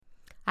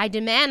I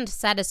demand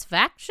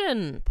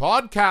satisfaction.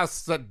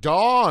 Podcasts at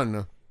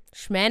dawn.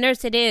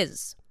 Schmanners it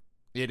is.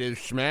 It is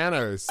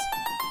Schmanners.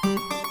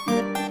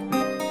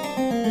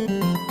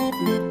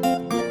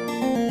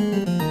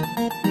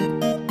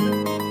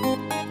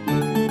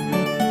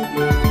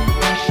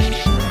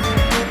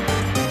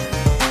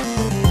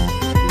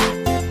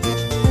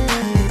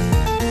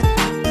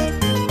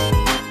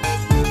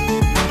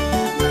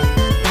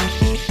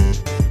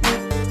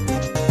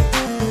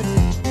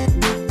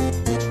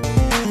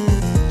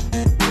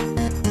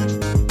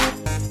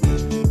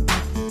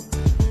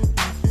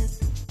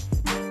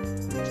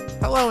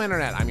 Hello,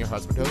 Internet. I'm your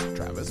husband host,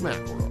 Travis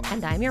McElroy.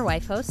 And I'm your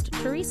wife host,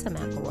 Teresa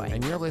McElroy.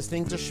 And you're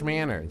listening to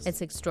Schmanners.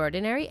 It's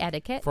extraordinary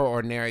etiquette. For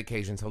ordinary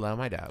occasions. Hello,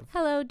 my dove.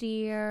 Hello,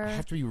 dear. I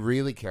have to be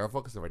really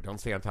careful because if I don't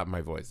stay on top of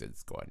my voice,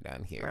 it's going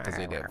down here because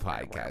I did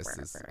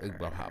podcasts.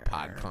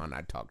 PodCon,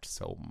 I talked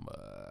so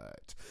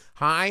much.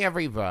 Hi,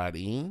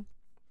 everybody.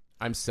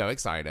 I'm so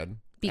excited.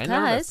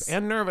 Because...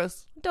 And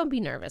nervous. Don't be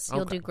nervous.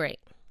 You'll do great.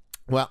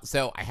 Well,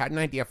 so I had an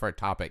idea for a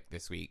topic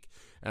this week,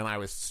 and I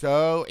was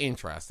so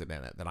interested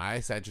in it that I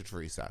said to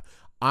Teresa,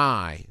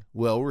 I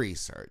will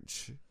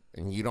research,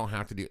 and you don't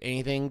have to do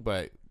anything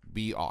but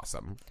be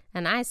awesome.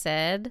 And I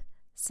said,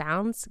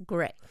 sounds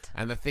great.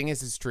 And the thing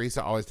is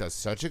Teresa always does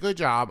such a good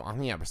job on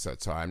the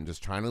episode, so I'm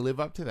just trying to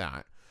live up to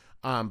that.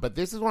 But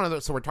this is one of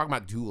those, so we're talking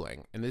about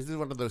dueling, and this is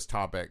one of those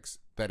topics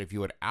that if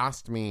you had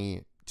asked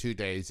me 2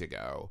 days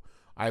ago,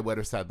 I would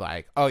have said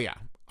like, oh yeah,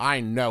 I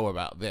know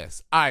about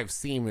this. I've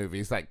seen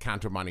movies like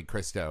Count of Monte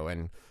Cristo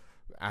and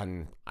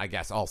I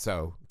guess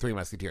also Three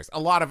Musketeers. A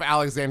lot of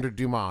Alexander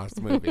Dumas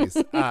movies.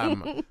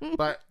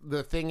 But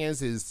the thing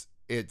is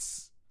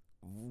it's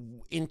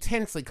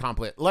intensely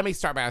complex. Let me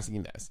start by asking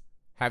you this.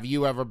 Have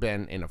you ever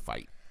been in a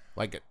fight?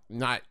 Like,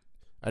 not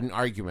an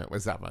argument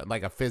with someone,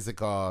 like a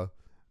physical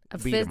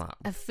beat 'em up.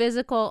 A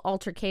physical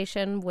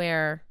altercation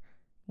where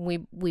we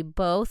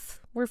both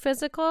were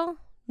physical?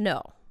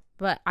 No.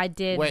 But I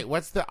did. Wait,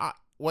 what's the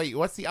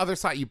other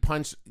side? You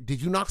punched.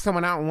 Did you knock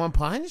someone out in one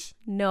punch?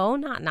 No,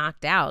 not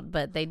knocked out,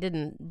 but they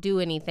didn't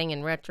do anything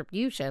in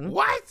retribution.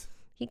 What?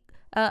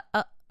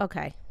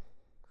 Okay.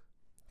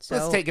 So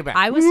let's take it back.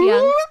 I was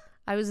young.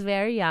 I was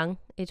very young.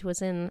 It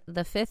was in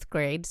the 5th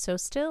grade, so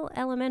still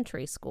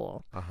elementary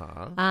school.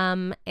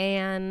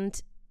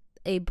 And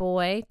a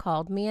boy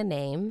called me a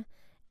name.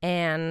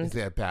 And is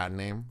it a bad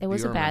name? It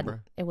was a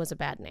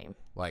bad name.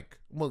 Like,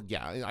 well,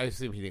 yeah, I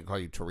assume he didn't call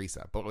you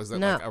Teresa, but was it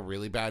No. like a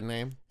really bad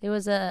name? It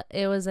was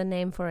a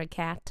name for a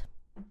cat.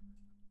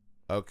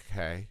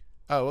 Okay.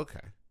 Oh,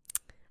 okay.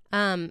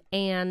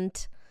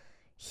 And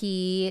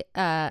he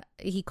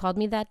called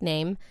me that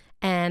name,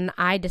 and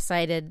I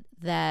decided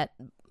that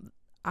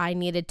I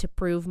needed to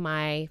prove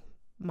my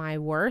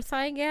worth,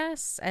 I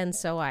guess, and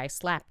so I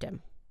slapped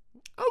him.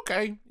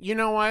 Okay. You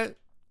know what?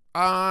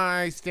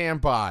 I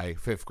stand by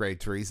 5th grade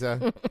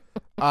Teresa.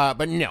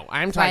 But no,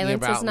 I'm talking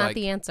Violence about is not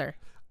the answer.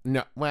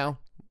 No, well,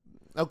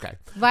 okay.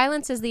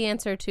 Violence is the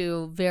answer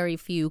to very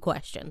few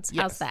questions.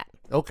 Yes. How's that?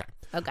 Okay.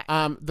 Okay.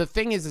 The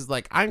thing is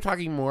like I'm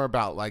talking more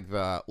about like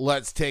the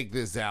let's take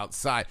this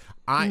outside.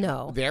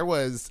 No. There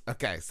was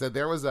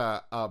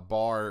a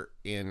bar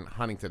in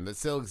Huntington that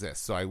still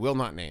exists, so I will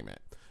not name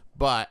it.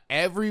 But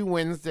every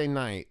Wednesday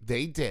night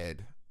they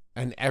did,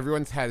 and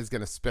everyone's head is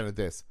going to spin at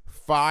this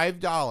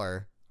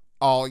 $5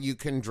 all you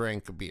can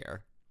drink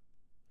beer.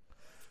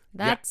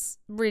 That's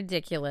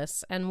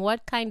ridiculous. And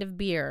what kind of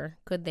beer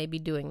could they be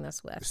doing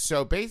this with?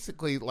 So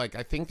basically, like,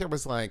 I think there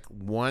was like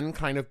one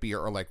kind of beer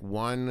or like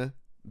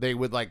they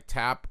would like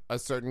tap a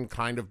certain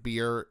kind of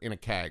beer in a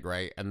keg,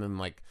 right? And then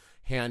like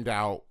hand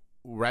out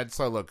red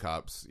Solo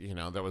cups,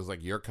 that was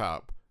like your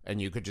cup.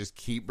 And you could just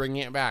keep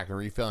bringing it back and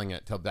refilling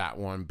it till that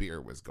one beer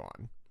was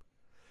gone.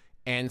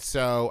 And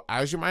so,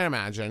 as you might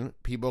imagine,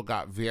 people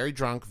got very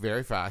drunk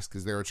very fast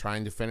because they were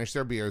trying to finish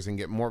their beers and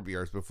get more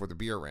beers before the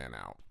beer ran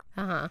out.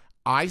 Uh-huh.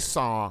 I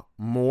saw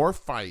more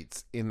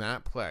fights in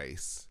that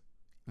place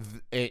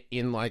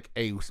in like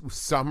a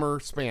summer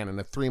span, in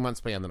a 3-month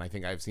span than I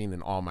think I've seen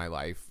in all my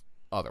life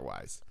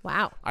otherwise.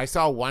 Wow. I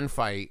saw one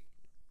fight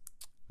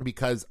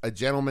because a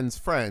gentleman's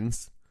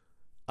friends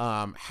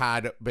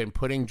had been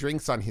putting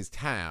drinks on his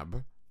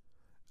tab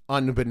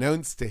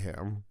unbeknownst to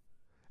him.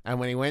 And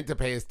when he went to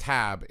pay his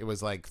tab, it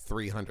was like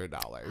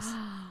 $300.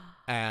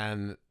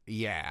 And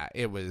yeah,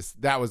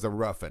 that was a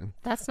rough one.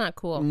 That's not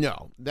cool.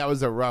 No, that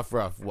was a rough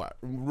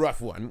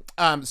one.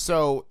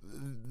 So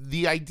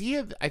the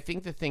idea, I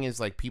think the thing is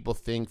like people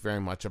think very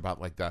much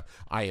about like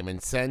I am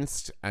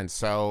incensed and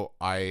so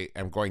I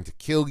am going to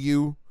kill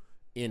you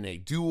in a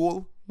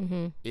duel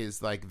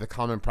is like the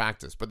common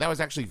practice. But that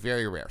was actually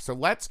very rare. So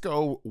let's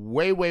go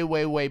way, way,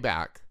 way, way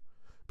back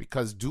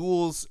because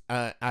duels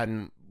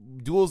and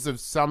duels of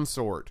some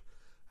sort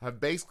have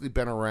basically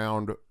been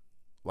around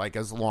like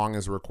as long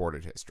as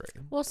recorded history.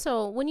 Well,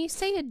 so when you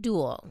say a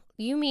duel,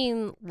 you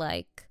mean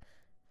like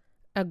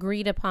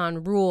agreed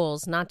upon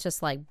rules, not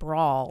just like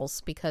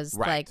brawls, because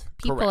like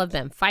people have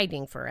been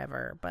fighting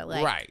forever. But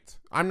like, right.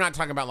 I'm not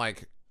talking about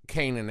like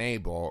Cain and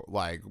Abel,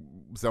 like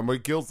somebody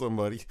kills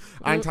somebody.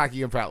 I'm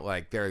talking about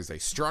like there is a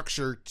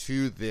structure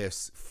to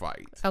this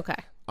fight. Okay.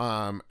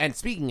 And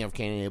speaking of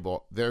Cain and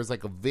Abel, there's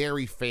like a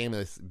very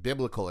famous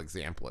biblical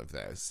example of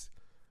this.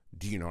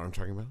 Do you know what I'm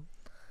talking about?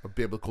 A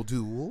biblical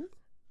duel?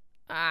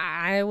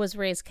 I was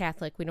raised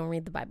Catholic. We don't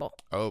read the Bible.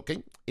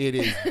 Okay. It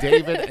is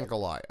David and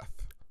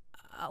Goliath.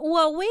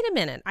 Well, wait a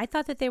minute. I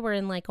thought that they were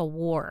in like a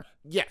war.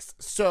 Yes.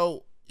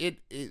 So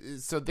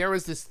so there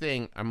was this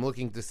thing. I'm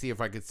looking to see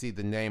if I could see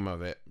the name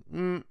of it.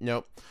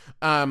 Nope.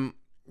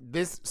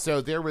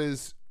 So there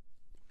was,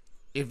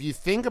 if you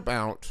think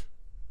about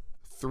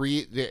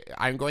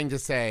I'm going to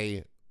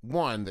say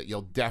one that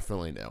you'll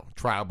definitely know,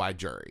 trial by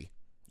jury.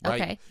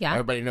 Right? Okay, yeah.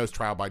 Everybody knows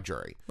trial by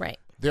jury. Right.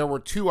 There were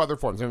two other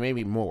forms, and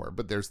maybe more,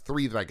 but there's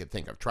three that I could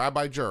think of. Trial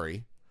by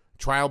jury,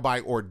 trial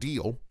by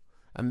ordeal,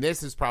 and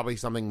this is probably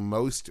something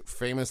most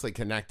famously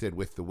connected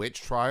with the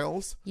witch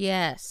trials.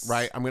 Yes.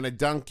 Right? I'm going to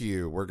dunk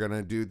you. We're going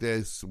to do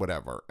this,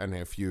 whatever. And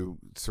if you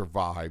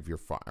survive, you're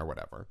fine, or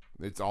whatever.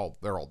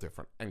 They're all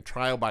different. And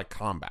trial by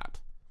combat.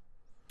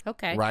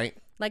 Okay. Right?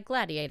 Like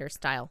gladiator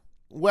style.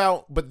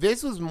 Well, but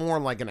this was more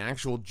like an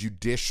actual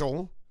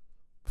judicial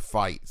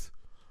fight.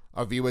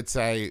 Of you would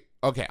say,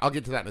 okay, I'll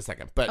get to that in a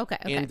second. But okay.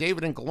 In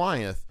David and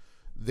Goliath,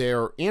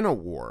 they're in a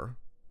war,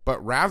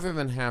 but rather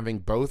than having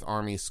both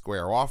armies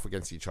square off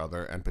against each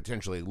other and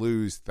potentially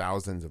lose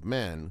thousands of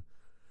men,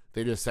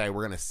 they just say,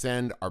 we're going to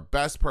send our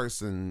best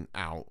person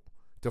out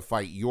to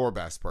fight your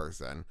best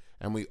person.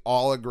 And we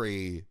all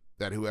agree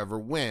that whoever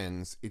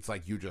wins, it's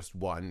like you just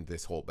won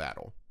this whole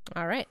battle.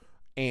 All right.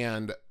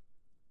 And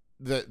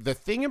the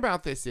thing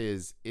about this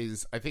is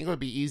I think it would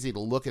be easy to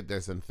look at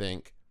this and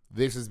think,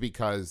 this is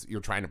because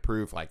you're trying to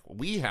prove, like,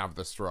 we have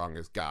the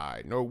strongest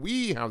guy. No,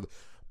 we have...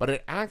 But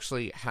it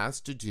actually has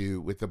to do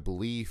with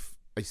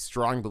a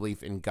strong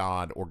belief in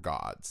God or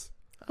gods.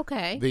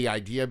 Okay. The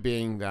idea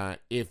being that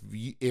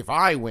if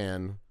I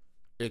win,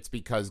 it's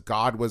because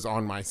God was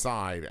on my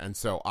side, and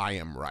so I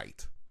am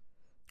right.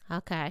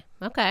 Okay.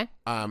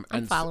 I'm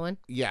following.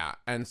 Yeah.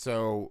 And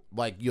so,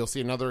 like, you'll see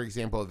another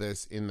example of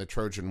this in the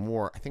Trojan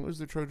War. I think it was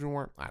the Trojan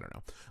War. I don't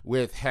know.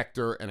 With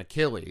Hector and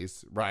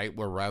Achilles, right?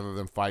 Where rather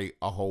than fight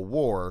a whole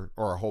war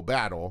or a whole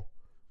battle,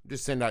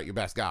 just send out your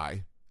best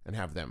guy and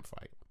have them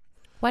fight.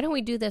 Why don't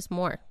we do this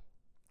more?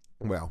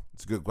 Well,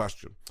 it's a good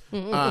question.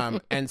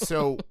 And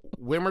so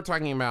when we're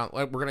talking about,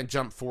 like, we're going to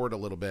jump forward a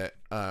little bit.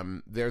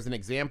 There's an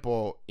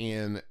example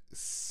in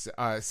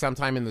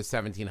sometime in the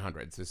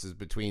 1700s. This is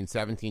between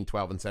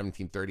 1712 and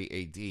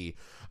 1730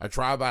 AD, a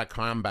trial by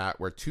combat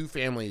where two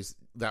families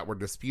that were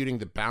disputing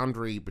the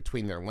boundary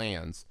between their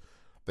lands,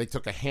 they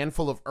took a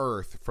handful of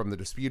earth from the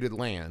disputed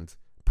land,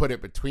 put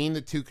it between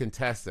the two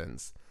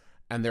contestants,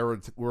 and they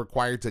were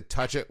required to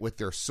touch it with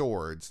their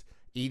swords,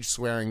 each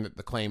swearing that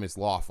the claim is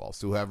lawful.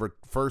 So whoever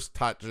first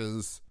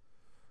touches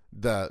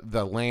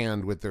the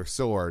land with their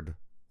sword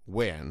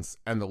wins,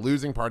 and the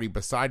losing party,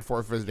 beside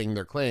forfeiting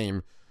their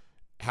claim,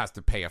 has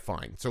to pay a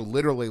fine. So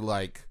literally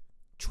like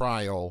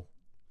trial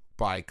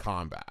by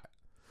combat.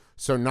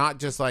 So not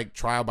just like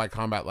trial by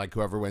combat, like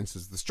whoever wins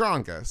is the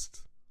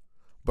strongest,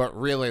 but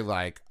really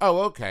like,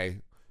 oh, okay,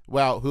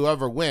 well,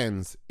 whoever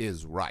wins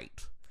is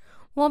right.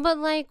 Well, but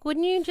like,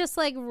 wouldn't you just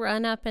like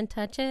run up and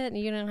touch it?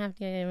 You don't have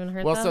to even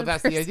hurt. Well, so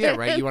that's the idea,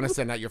 right? You want to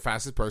send out your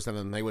fastest person,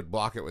 and they would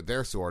block it with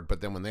their sword.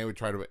 But then when they would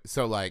try to,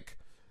 so like,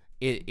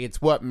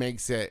 it's what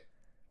makes it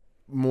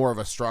more of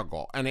a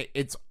struggle, and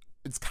it's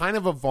kind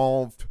of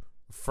evolved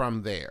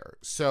from there.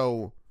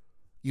 So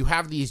you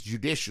have these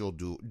judicial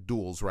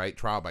duels, right?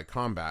 Trial by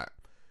combat,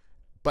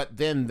 but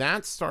then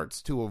that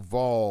starts to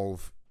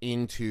evolve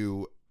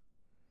into,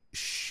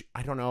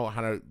 I don't know how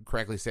to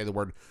correctly say the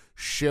word,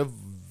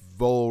 chivalry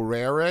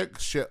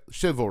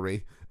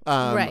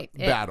right.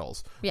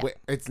 battles. Yeah.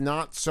 It's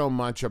not so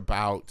much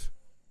about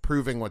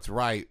proving what's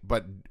right,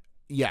 but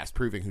yes,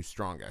 proving who's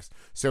strongest.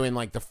 So in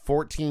like the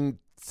 14th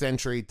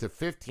century to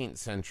 15th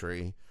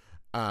century,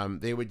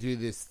 they would do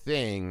this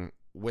thing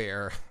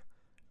where,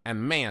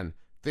 and man,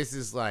 this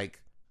is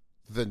like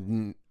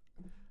the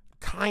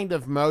kind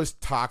of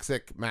most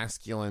toxic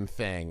masculine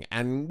thing,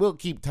 and we'll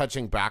keep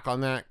touching back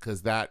on that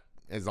because that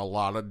is a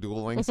lot of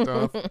dueling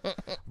stuff.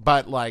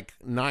 But like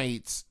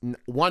knights,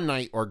 one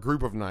knight or a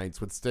group of knights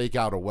would stake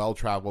out a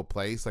well-traveled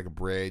place, like a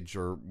bridge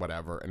or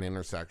whatever, an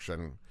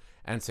intersection,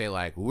 and say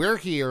like, we're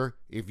here.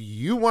 If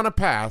you want to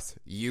pass,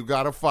 you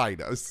got to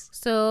fight us.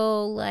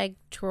 So like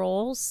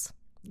trolls?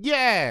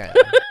 Yeah.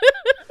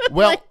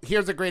 Well,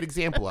 here's a great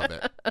example of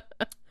it.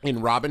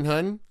 In Robin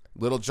Hood,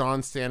 Little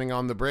John standing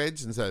on the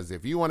bridge and says,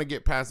 if you want to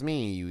get past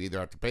me, you either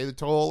have to pay the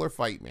toll or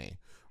fight me.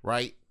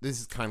 Right?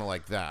 This is kind of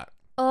like that.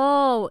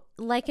 Oh,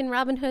 like in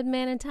Robin Hood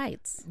Man in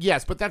Tights.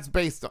 Yes, but that's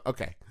based on,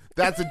 okay,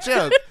 that's a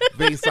joke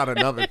based on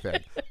another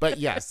thing. But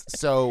yes,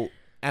 so,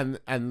 and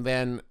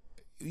then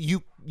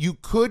you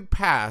could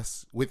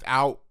pass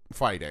without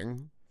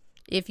fighting.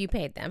 If you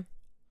paid them.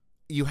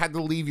 You had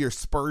to leave your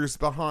spurs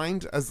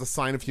behind as a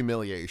sign of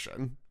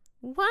humiliation.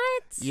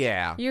 What?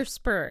 Yeah. Your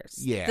spurs.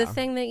 Yeah. The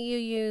thing that you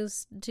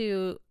use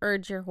to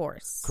urge your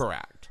horse.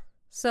 Correct.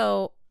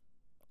 So,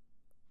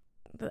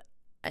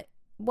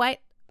 What?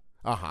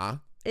 Uh-huh.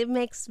 It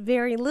makes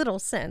very little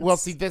sense. Well,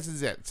 see, this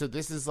is it. So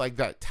this is like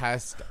that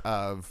test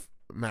of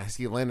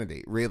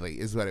masculinity, really,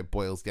 is what it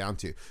boils down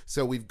to.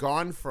 So we've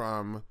gone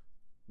from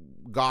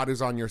God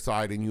is on your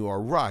side and you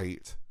are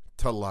right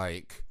to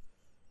like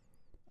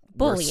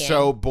bullying. We're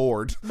so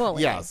bored.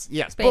 Bullying. Yes,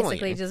 Basically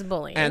bullying. just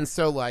bullying. And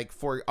so like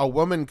for a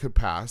woman could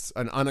pass,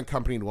 an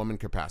unaccompanied woman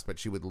could pass, but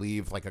she would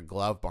leave like a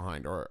glove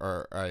behind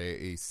or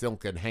a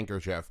silken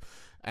handkerchief.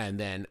 And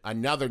then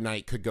another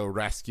knight could go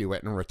rescue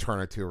it and return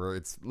it to her.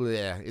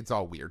 It's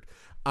all weird.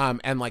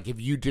 And like if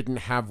you didn't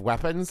have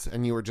weapons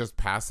and you were just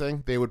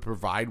passing, they would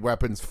provide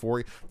weapons for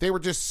you. They were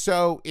just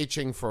so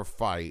itching for a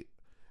fight.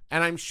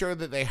 And I'm sure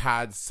that they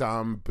had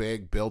some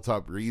big built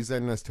up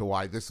reason as to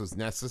why this was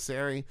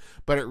necessary.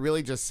 But it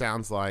really just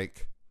sounds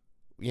like,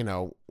 you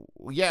know,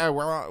 yeah,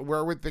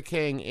 we're with the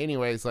king.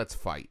 Anyways, let's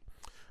fight.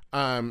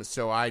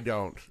 So I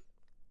don't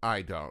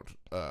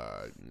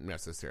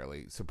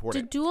necessarily support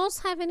it. Do duels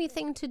have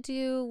anything to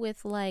do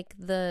with like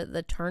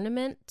the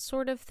tournament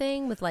sort of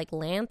thing with like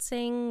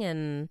lancing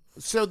and?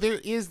 So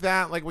there is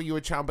that, like what you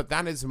would challenge, but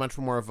that is much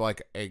more of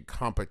like a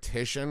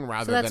competition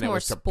rather than it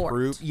was to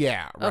prove.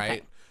 Yeah, right.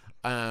 Okay.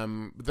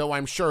 Though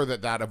I'm sure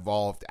that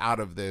evolved out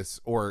of this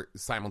or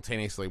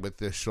simultaneously with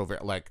this chivalry.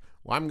 Like,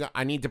 well,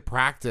 I need to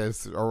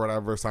practice or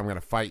whatever, so I'm going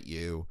to fight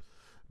you.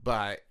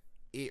 But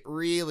it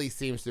really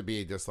seems to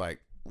be just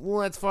like,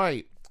 let's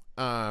fight.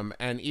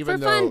 And even for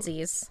though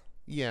funsies.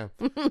 Yeah.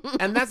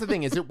 And that's the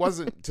thing is it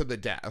wasn't to the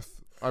death.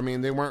 I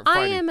mean, they weren't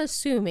fighting. I am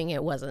assuming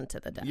it wasn't to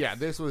the death. Yeah,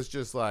 this was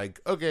just like,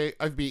 okay,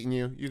 I've beaten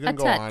you. You can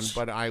go touch. on,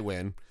 but I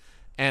win.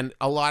 And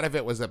a lot of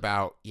it was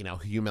about, you know,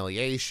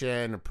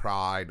 humiliation,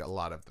 pride, a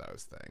lot of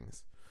those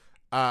things.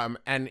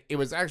 And it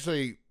was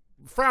actually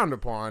frowned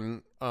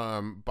upon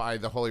by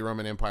the Holy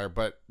Roman Empire,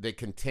 but they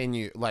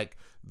continue, like,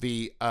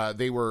 they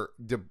were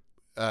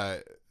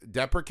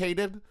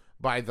deprecated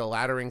by the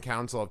Lateran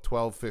Council of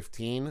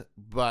 1215,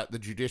 but the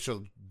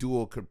judicial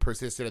duel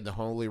persisted in the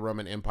Holy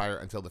Roman Empire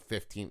until the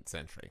 15th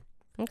century.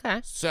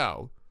 Okay.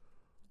 So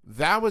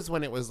that was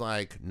when it was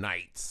like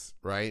knights,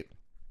 right?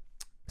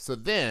 So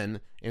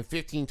then in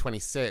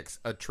 1526,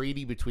 a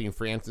treaty between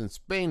France and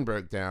Spain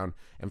broke down,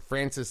 and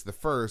Francis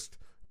I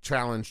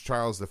challenged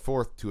Charles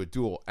IV to a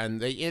duel.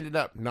 And they ended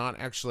up not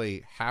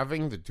actually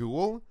having the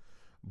duel,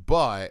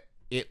 but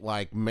it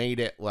like made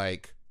it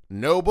like,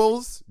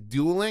 nobles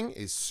dueling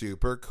is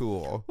super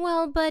cool.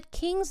 Well, but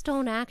kings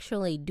don't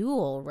actually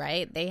duel,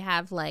 right? They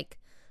have like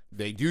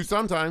they do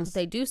sometimes.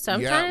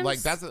 Yeah, like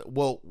that's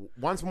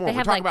once more they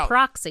have like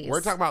proxies.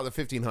 We're talking about the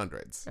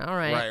 1500s. All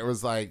right. Right, it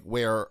was like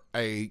where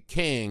a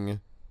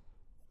king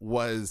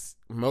was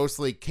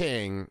mostly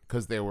king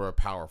because they were a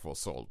powerful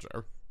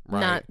soldier,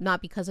 right?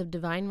 Not because of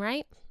divine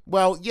right?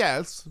 Well,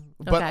 yes,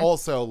 but Okay.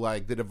 also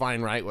like the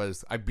divine right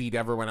was I beat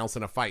everyone else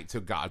in a fight, so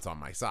God's on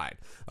my side.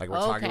 Like we're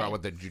talking about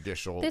with the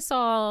judicial. This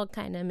all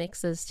kind of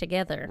mixes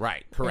together,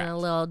 Right? Correct. In a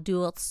little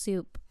dual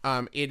soup.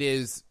 It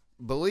is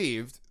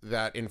believed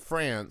that in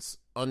France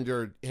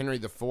under Henry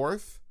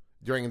IV,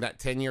 during that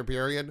 10-year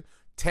period,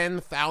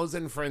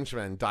 10,000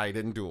 Frenchmen died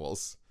in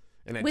duels.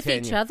 With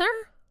each other?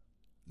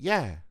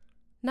 Yeah.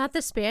 Not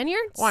the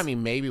Spaniards? Well, I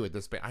mean, maybe with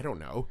the I don't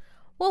know.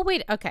 Well,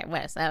 wait. Okay,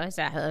 Wes.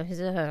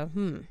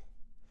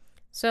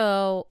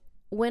 So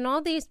when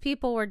all these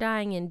people were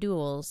dying in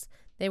duels,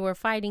 they were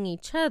fighting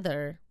each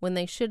other when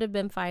they should have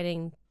been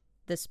fighting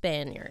the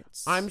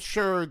Spaniards. I'm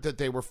sure that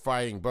they were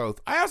fighting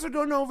both. I also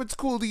don't know if it's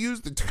cool to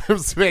use the term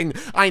Spain.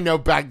 I know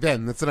back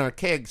then that's an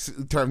archaic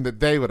term that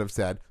they would have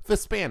said. The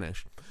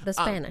Spanish. The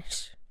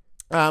Spanish.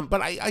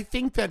 But I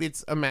think that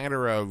it's a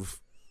matter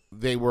of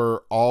they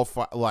were all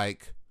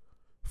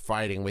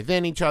fighting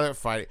within each other,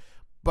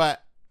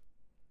 but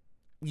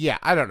yeah,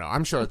 I don't know.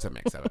 I'm sure it's a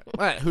mix of it.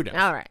 But who knows?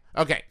 All right.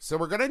 Okay, so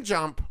we're going to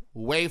jump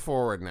way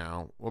forward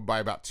now, by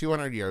about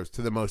 200 years,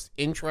 to the most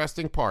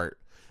interesting part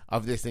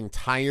of this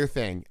entire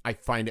thing. I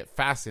find it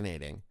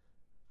fascinating.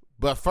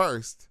 But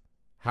first,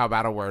 how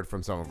about a word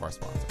from some of our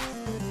sponsors?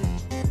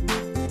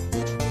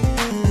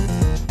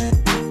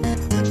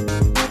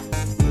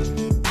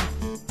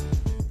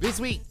 This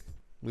week,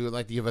 we would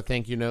like to give a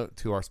thank you note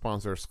to our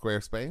sponsor,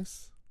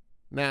 Squarespace.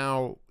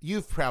 Now,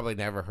 you've probably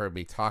never heard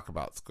me talk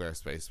about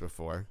Squarespace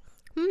before.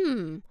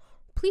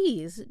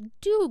 Please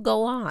do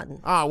go on.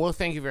 Well,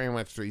 thank you very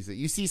much, Teresa.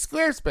 You see,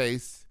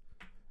 Squarespace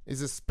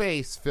is a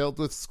space filled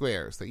with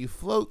squares that you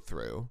float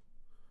through,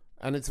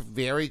 and it's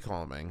very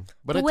calming,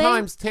 but at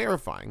times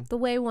terrifying. The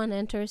way one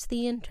enters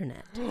the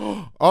internet.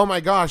 Oh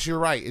my gosh, you're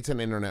right. It's an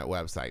internet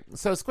website.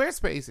 So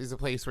Squarespace is a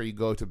place where you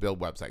go to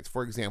build websites.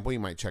 For example, you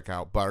might check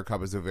out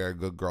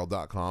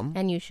buttercupisaverygoodgirl.com.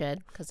 And you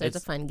should, because there's a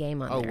fun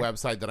game on there. A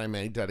website that I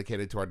made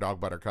dedicated to our dog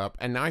Buttercup.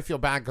 And now I feel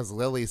bad because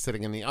Lily is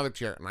sitting in the other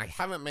chair, and I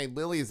haven't made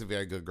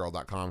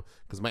lilyisaverygoodgirl.com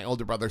because my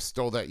older brother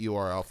stole that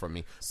URL from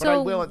me. But I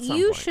will at some point.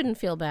 You shouldn't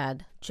feel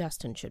bad.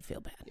 Justin should feel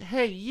bad.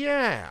 Hey,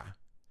 yeah.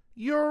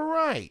 You're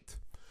right.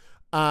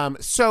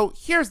 So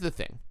here's the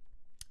thing.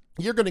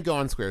 You're going to go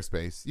on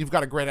Squarespace. You've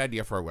got a great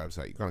idea for a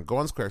website. You're going to go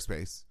on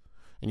Squarespace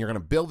and you're going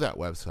to build that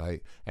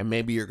website. And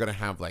maybe you're going to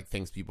have like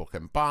things people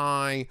can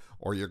buy,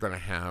 or you're going to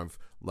have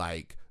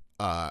like,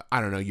 I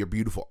don't know, your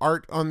beautiful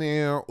art on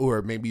there,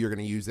 or maybe you're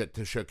going to use it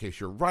to showcase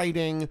your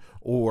writing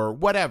or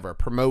whatever,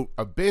 promote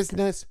a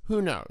business,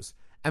 who knows?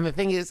 And the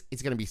thing is,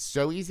 it's going to be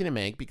so easy to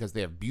make because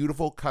they have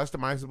beautiful,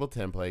 customizable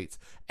templates,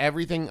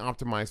 everything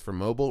optimized for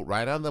mobile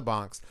right out of the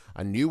box,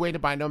 a new way to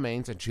buy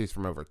domains and choose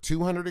from over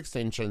 200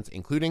 extensions,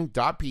 including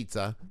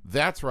 .pizza.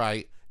 That's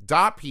right,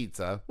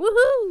 .pizza.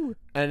 Woohoo!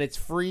 And it's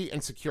free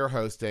and secure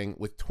hosting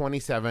with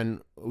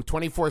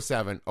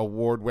 24/7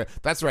 award-winning.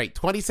 That's right,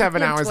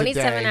 27 hours a day.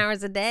 27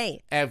 hours a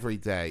day. Every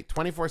day.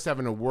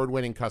 24/7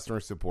 award-winning customer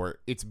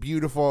support. It's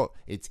beautiful,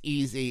 it's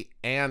easy,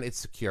 and it's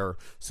secure.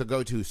 So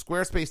go to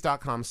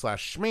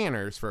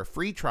squarespace.com/schmanners for a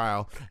free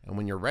trial. And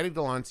when you're ready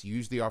to launch,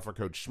 use the offer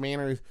code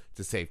schmanners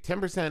to save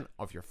 10%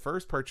 off your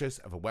first purchase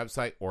of a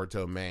website or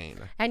domain.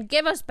 And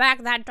give us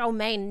back that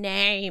domain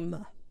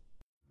name.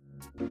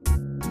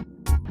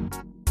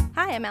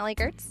 Hi, I'm Allie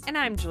Gertz. And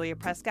I'm Julia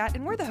Prescott,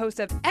 and we're the hosts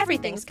of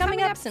Everything's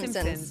Coming Up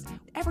Simpsons.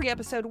 Every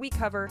episode, we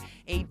cover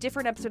a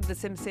different episode of The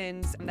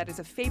Simpsons that is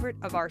a favorite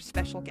of our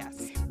special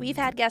guests. We've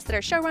had guests that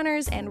are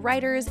showrunners and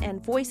writers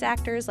and voice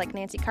actors like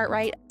Nancy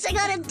Cartwright. I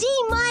got a D-,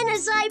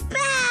 I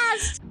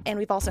passed! And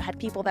we've also had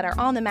people that are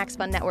on the Max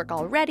Fun Network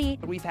already.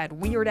 We've had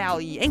Weird Al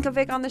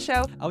Yankovic on the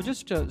show. I was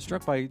just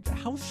struck by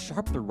how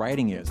sharp the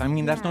writing is. I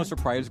mean, that's no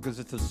surprise because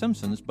it's The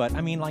Simpsons, but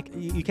I mean, like,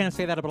 you can't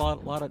say that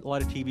about a lot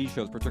of TV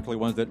shows, particularly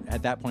ones that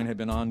at that point had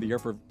been on the air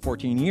for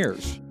 14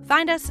 years.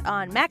 Find us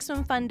on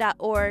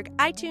MaximumFun.org,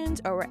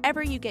 iTunes, or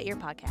wherever you get your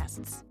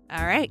podcasts.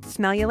 All right,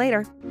 smell you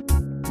later.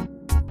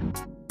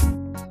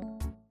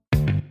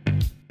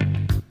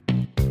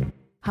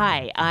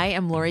 Hi, I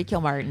am Lori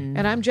Kilmartin.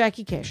 And I'm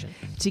Jackie Cation.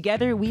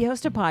 Together, we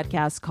host a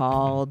podcast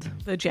called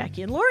The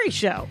Jackie and Lori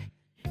Show.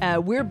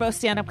 We're both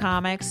stand-up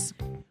comics.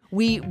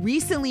 We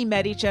recently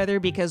met each other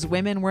because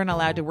women weren't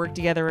allowed to work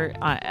together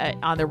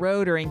on the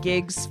road or in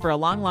gigs for a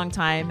long, long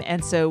time.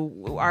 And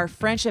so our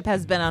friendship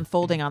has been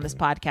unfolding on this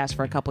podcast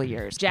for a couple of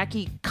years.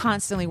 Jackie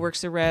constantly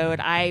works the road.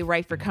 I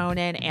write for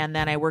Conan, and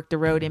then I work the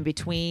road in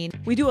between.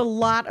 We do a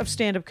lot of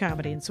stand-up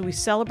comedy, and so we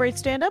celebrate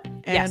stand-up,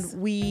 and Yes.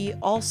 we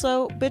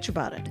also bitch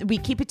about it. We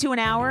keep it to an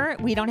hour.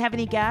 We don't have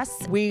any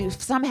guests. We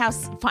somehow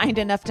find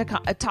enough to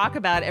talk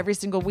about every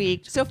single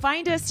week. So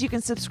find us. You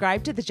can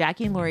subscribe to The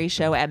Jackie and Lori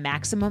Show at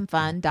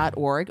MaximumFun.org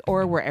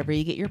or wherever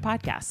you get your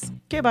podcasts.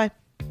 Okay, bye.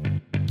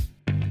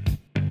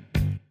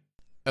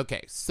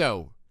 Okay,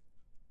 so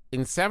in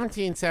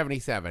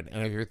 1777,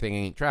 and if you're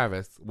thinking,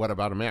 Travis, what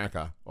about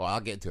America? Well, I'll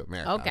get to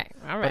America. Okay,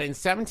 all right. But in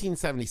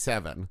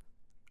 1777,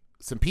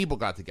 some people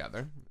got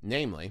together,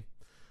 namely,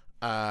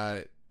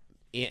 they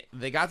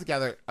got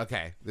together.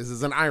 Okay, this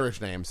is an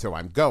Irish name, so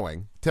I'm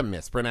going to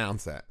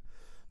mispronounce it.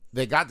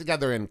 They got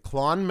together in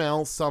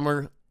Clonmel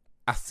Summer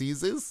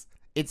Assizes.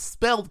 It's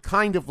spelled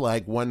kind of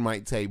like one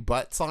might say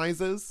butt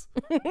sizes.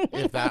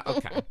 If that,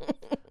 okay.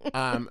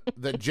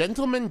 The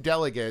gentlemen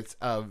delegates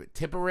of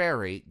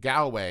Tipperary,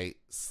 Galway,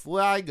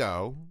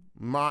 Sligo,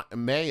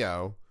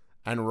 Mayo,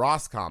 and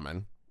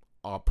Roscommon,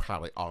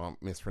 probably all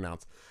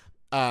mispronounced,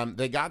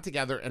 they got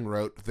together and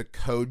wrote the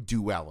Code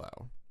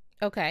Duello.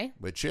 Okay.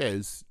 Which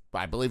is,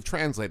 I believe,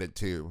 translated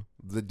to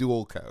the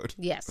dual code.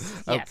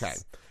 Yes. Okay.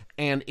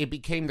 And it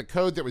became the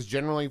code that was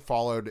generally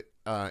followed.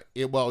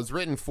 It was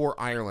written for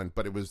Ireland,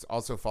 but it was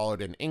also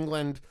followed in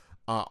England,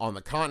 on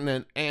the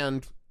continent,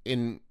 and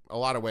in a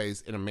lot of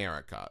ways in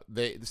America.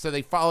 So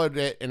they followed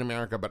it in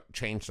America, but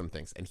changed some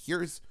things. And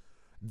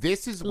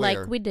this is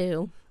where, like we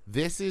do.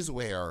 This is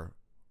where,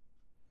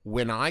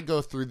 when I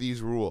go through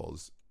these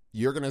rules,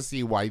 you're going to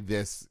see why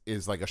this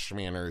is like a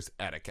Schmanners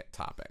etiquette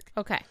topic.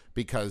 Okay.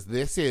 Because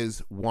this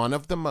is one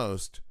of the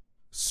most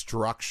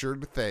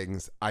structured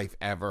things I've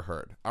ever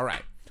heard. All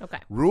right. Okay.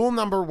 Rule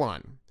number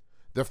 1.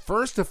 The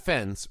first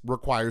offense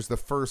requires the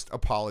first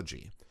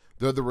apology,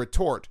 though the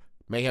retort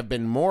may have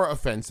been more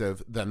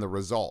offensive than the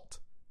result.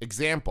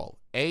 Example,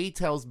 A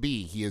tells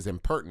B he is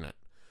impertinent.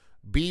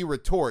 B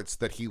retorts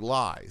that he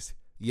lies,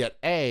 yet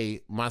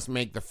A must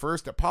make the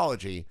first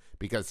apology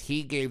because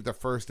he gave the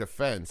first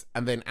offense,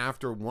 and then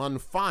after one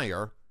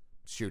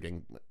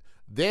shooting,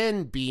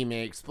 then B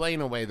may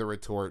explain away the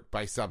retort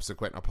by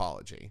subsequent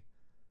apology.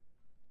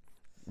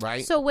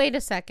 Right? So wait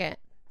a second.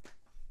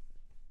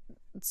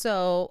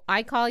 So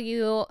I call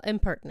you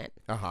impertinent.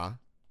 Uh-huh.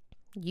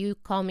 You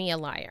call me a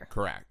liar.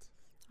 Correct.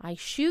 I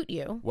shoot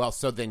you. Well,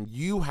 so then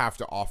you have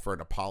to offer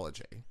an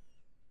apology.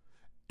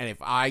 And if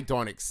I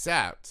don't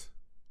accept,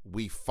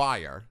 we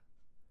fire.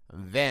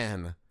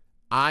 Then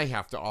I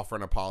have to offer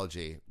an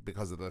apology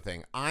because of the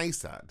thing I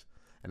said.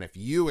 And if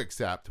you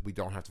accept, we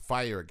don't have to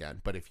fire again.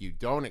 But if you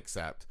don't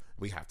accept,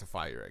 we have to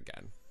fire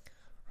again.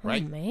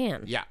 Right? Oh,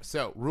 man. Yeah.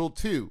 So rule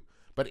 2.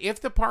 But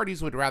if the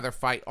parties would rather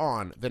fight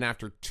on, then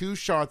after 2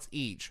 shots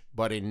each,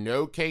 but in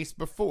no case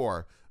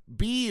before,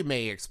 B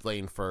may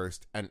explain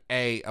first and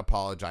A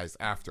apologize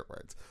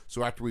afterwards.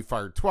 So after we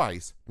fired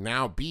twice,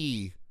 now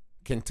B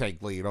can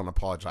take lead on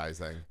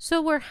apologizing.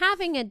 So we're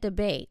having a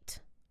debate,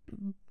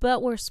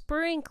 but we're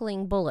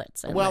sprinkling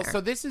bullets in there. So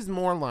this is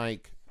more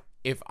like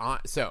if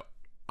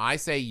I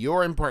say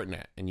you're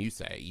impertinent and you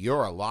say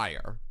you're a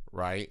liar,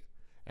 right?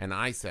 And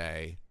I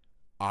say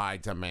I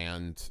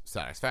demand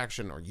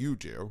satisfaction, or you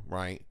do,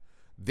 right?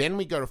 Then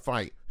we go to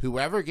fight.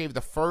 Whoever gave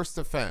the first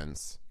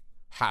offense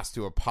has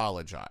to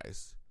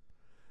apologize.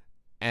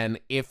 And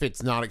if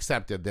it's not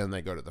accepted, then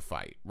they go to the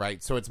fight,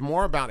 right? So it's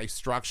more about a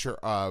structure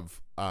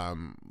of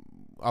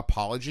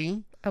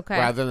apology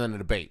rather than a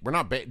debate. We're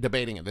not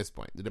debating at this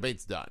point. The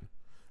debate's done.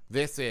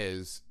 This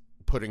is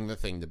putting the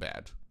thing to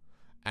bed.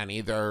 And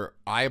either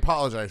I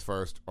apologize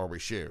first or we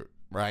shoot,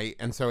 right?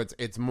 And so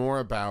it's more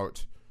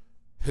about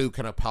who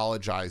can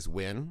apologize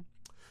when.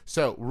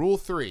 So, Rule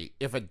 3,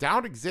 if a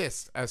doubt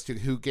exists as to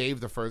who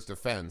gave the first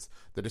offense,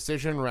 the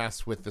decision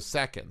rests with the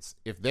seconds.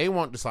 If they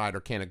won't decide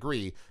or can't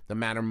agree, the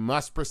matter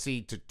must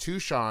proceed to 2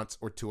 shots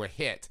or to a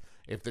hit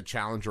if the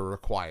challenger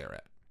require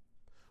it.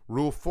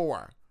 Rule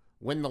 4,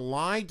 when the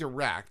lie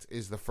direct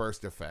is the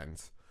first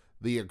offense,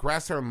 the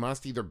aggressor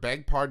must either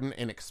beg pardon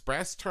in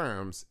express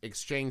terms,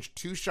 exchange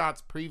 2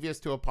 shots previous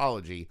to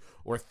apology,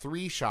 or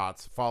 3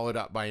 shots followed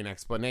up by an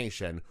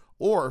explanation,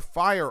 or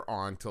fire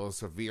on till a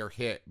severe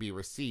hit be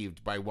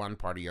received by one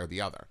party or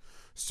the other.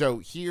 So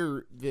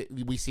here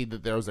we see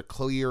that there's a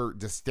clear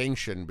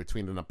distinction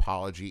between an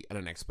apology and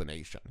an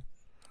explanation.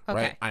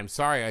 Okay. Right? I'm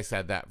sorry I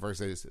said that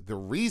versus the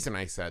reason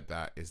I said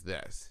that is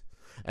this.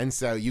 And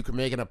so you can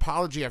make an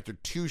apology after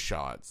 2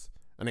 shots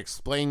and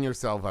explain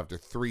yourself after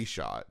 3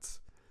 shots.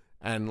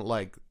 And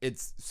like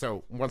it's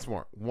so once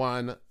more,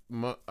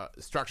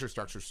 structure.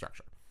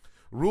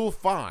 Rule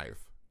 5.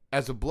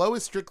 As a blow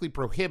is strictly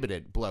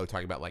prohibited, blow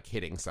talking about like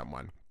hitting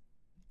someone,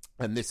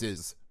 and this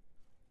is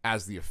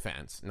as the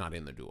offense, not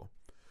in the duel.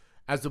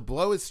 As a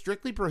blow is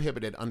strictly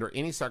prohibited under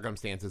any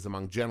circumstances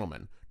among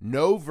gentlemen,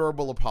 no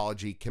verbal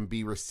apology can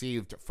be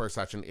received for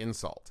such an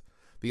insult.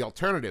 The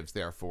alternatives,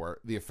 therefore,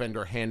 the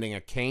offender handing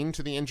a cane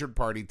to the injured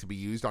party to be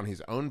used on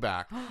his own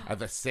back, at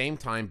the same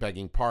time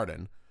begging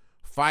pardon,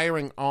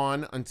 firing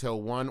on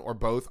until one or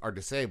both are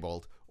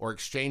disabled, or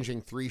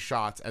exchanging 3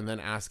 shots and then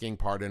asking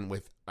pardon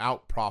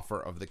without proffer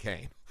of the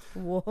cane.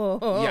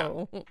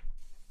 Whoa.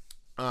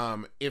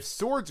 Yeah. If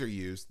swords are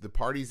used, the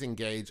parties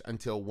engage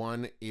until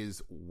one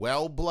is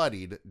well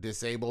bloodied,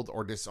 disabled,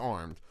 or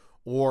disarmed,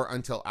 or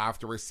until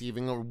after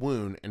receiving a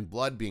wound and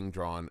blood being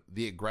drawn,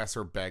 the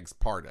aggressor begs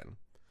pardon.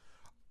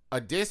 A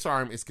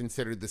disarm is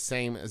considered the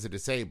same as a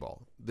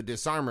disable. The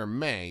disarmer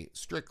may,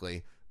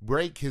 strictly,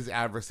 break his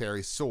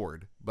adversary's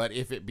sword, but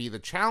if it be the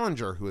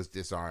challenger who is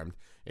disarmed,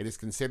 it is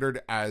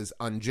considered as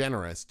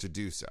ungenerous to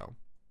do so.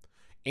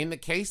 In the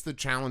case the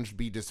challenged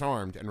be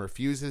disarmed and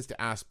refuses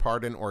to ask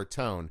pardon or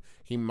atone,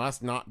 he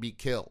must not be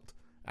killed.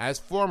 As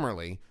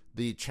formerly,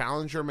 the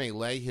challenger may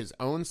lay his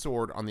own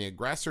sword on the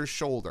aggressor's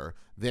shoulder,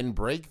 then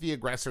break the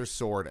aggressor's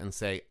sword and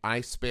say,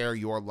 "I spare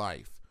your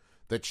life."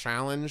 The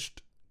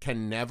challenged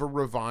can never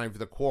revive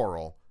the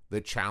quarrel.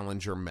 The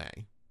challenger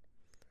may.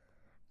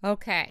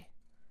 Okay.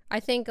 I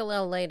think a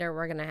little later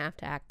we're going to have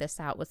to act this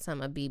out with some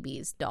of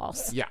BB's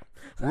dolls. Yeah.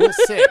 Rule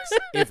 6.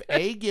 If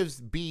A gives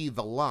B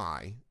the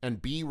lie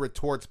and B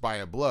retorts by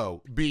a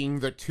blow, being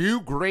the 2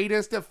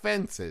 greatest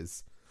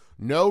offenses,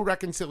 no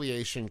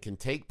reconciliation can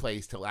take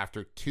place till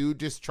after 2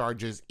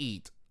 discharges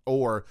each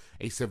or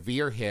a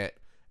severe hit,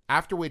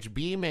 after which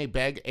B may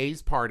beg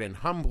A's pardon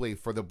humbly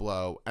for the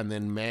blow, and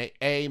then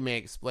A may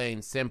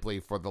explain simply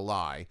for the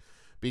lie.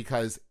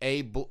 Because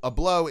a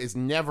blow is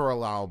never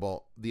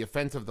allowable, the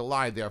offense of the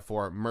lie,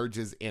 therefore,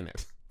 merges in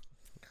it.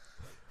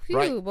 Phew,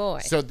 right? Boy.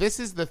 So this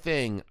is the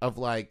thing of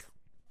like,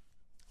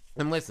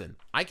 and listen,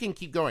 I can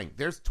keep going.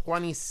 There's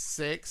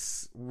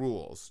 26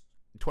 rules,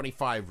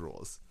 25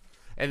 rules.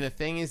 And the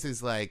thing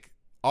is like,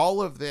 all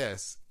of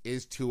this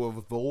is to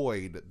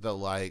avoid the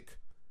like,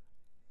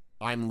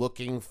 I'm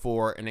looking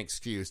for an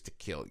excuse to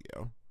kill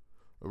you.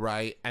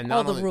 Right? And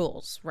not all the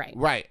rules, right.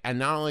 Right. And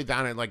not only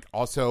that, it like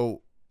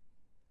also...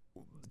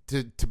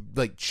 To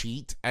like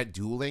cheat at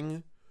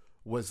dueling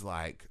was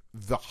like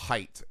the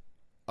height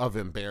of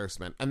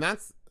embarrassment. And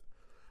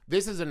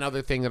this is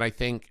another thing that I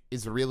think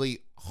is really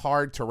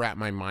hard to wrap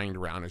my mind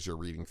around as you're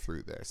reading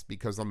through this.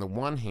 Because on the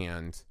one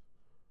hand,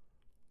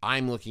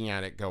 I'm looking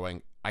at it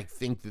going, I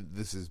think that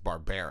this is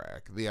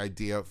barbaric. The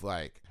idea of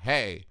like,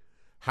 hey,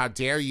 how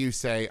dare you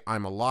say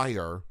I'm a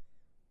liar?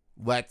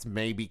 Let's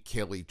maybe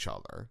kill each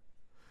other.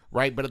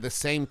 Right? But at the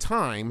same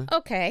time...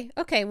 Okay,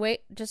 wait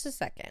just a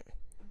second.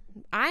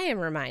 I am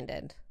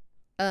reminded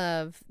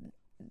of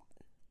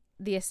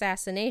the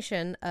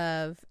assassination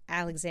of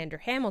Alexander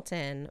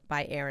Hamilton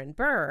by Aaron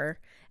Burr,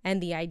 and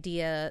the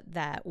idea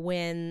that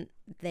when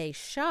they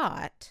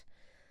shot,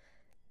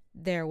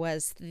 there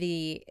was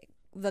the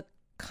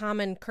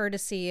common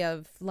courtesy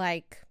of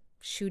like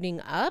shooting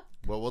up.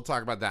 Well, we'll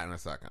talk about that in a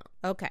second.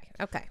 Okay.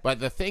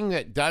 But the thing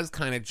that does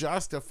kind of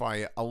justify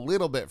it a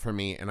little bit for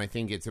me, and I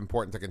think it's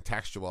important to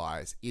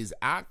contextualize, is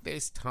at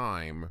this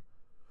time,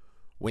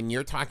 when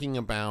you're talking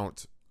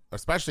about,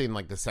 especially in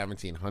like the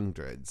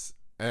 1700s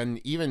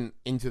and even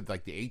into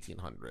like the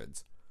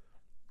 1800s,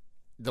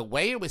 the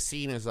way it was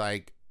seen as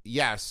like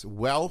yes,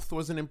 wealth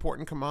was an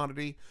important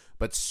commodity,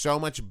 but so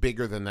much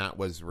bigger than that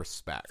was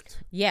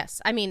respect.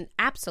 Yes. I mean,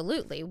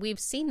 absolutely. We've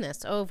seen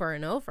this over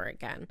and over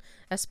again,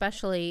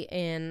 especially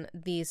in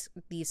these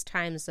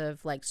times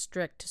of like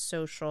strict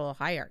social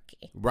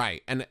hierarchy.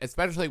 Right. And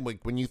especially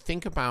like when you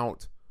think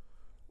about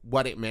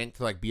what it meant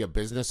to like be a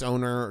business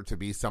owner or to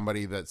be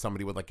somebody that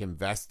somebody would like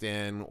invest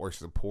in or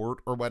support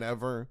or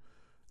whatever.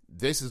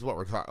 This is what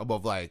we're talking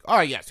about, like, oh,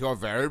 yes, you're a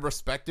very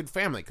respected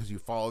family because you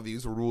follow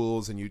these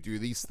rules and you do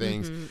these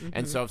things.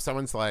 And so if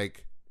someone's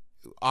like,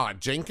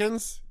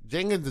 Jenkins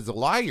is a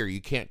liar, you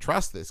can't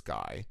trust this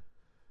guy.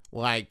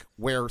 Like,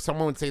 where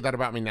someone would say that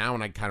about me now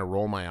and I'd kind of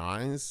roll my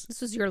eyes.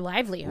 This was your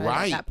livelihood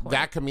right. at that point.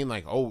 That could mean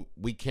like, oh,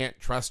 we can't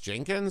trust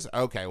Jenkins?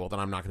 Okay, well, then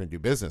I'm not going to do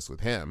business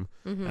with him.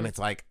 And it's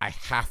like, I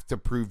have to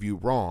prove you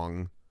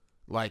wrong.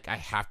 Like, I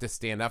have to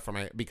stand up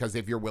for because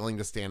if you're willing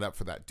to stand up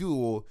for that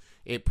duel,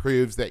 it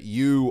proves that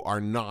you are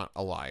not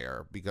a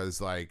liar. Because,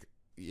 like,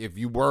 if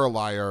you were a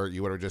liar,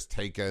 you would have just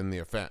taken the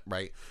offense,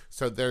 right?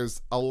 So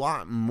there's a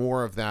lot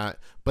more of that.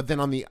 But then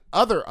on the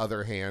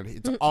other hand,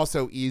 it's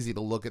also easy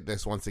to look at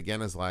this once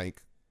again as,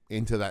 like,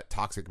 into that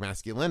toxic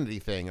masculinity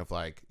thing of,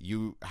 like,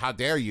 how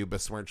dare you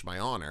besmirch my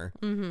honor,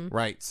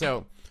 right?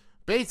 So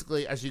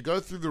basically, as you go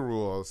through the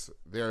rules,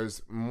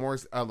 there's more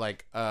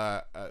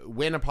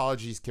when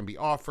apologies can be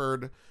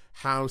offered,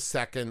 how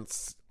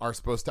seconds are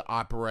supposed to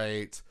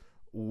operate.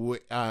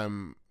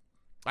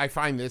 I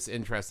find this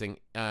interesting.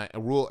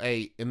 Rule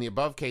 8, in the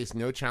above case,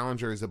 no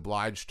challenger is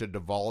obliged to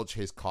divulge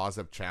his cause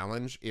of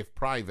challenge if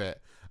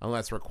private,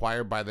 unless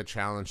required by the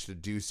challenge to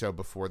do so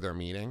before their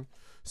meeting.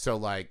 So,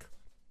 like,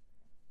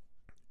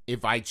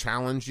 if I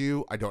challenge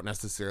you, I don't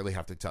necessarily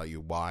have to tell you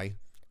why.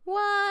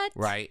 What?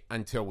 Right,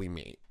 until we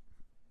meet.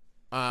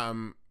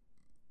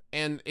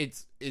 And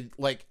it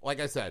like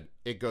I said,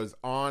 it goes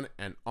on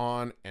and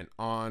on and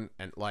on,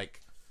 and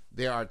like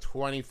there are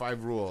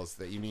 25 rules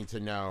that you need to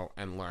know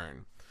and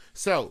learn.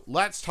 So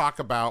let's talk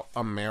about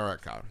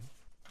America.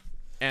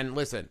 And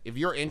listen, if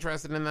you're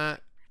interested in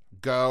that,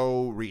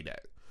 go read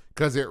it,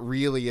 because it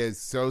really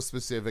is so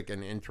specific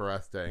and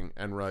interesting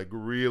and like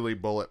really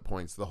bullet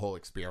points the whole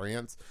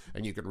experience.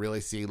 And you can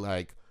really see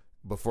like,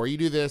 before you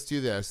do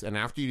this, and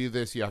after you do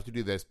this, you have to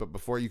do this. But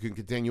before you can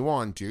continue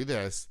on, do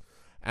this.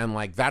 And,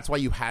 like, that's why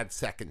you had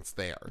seconds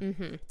there.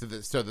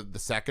 So that the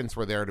seconds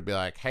were there to be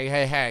like,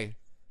 hey,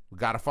 we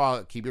got to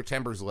follow, keep your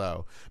tempers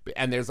low.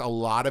 And there's a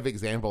lot of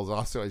examples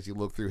also as you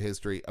look through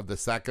history of the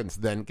seconds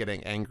then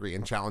getting angry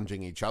and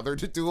challenging each other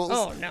to duels.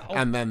 Oh, no.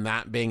 And then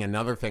that being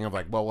another thing of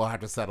like, well, we'll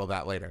have to settle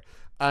that later.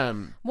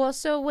 Well,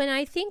 so when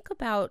I think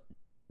about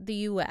the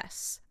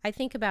U.S., I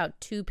think about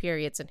two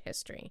periods in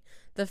history.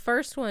 The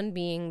first one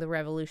being the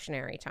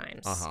Revolutionary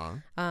times.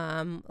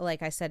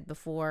 Like I said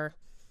before,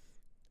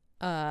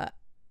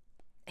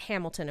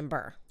 Hamilton and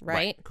Burr,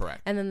 right?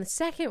 Correct. And then the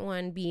second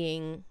one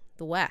being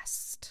the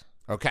West.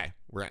 Okay,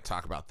 we're going to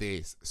talk about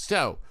these.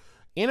 So,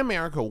 in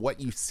America, what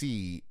you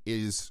see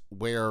is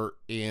where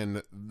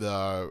in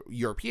the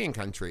European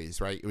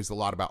countries, right, it was a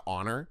lot about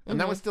honor. And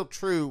that was still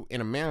true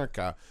in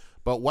America,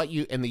 but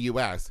in the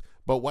U.S.,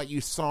 but what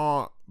you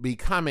saw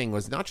becoming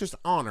was not just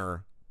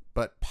honor,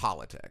 but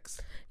politics.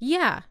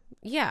 Yeah.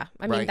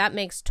 I mean, Right. that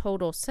makes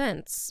total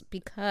sense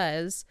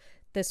because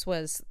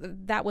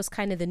that was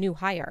kind of the new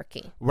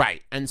hierarchy.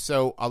 Right. And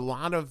so a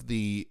lot of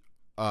the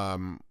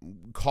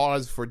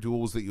cause for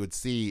duels that you would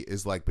see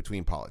is like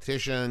between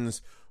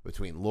politicians,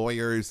 between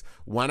lawyers.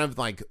 One of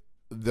like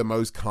the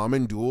most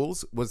common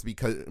duels was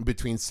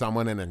between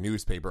someone and a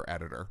newspaper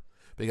editor.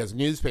 Because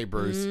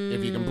newspapers,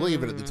 if you can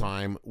believe it at the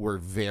time, were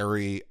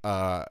very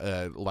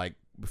like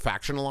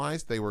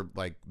factionalized. They were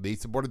like, they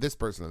supported this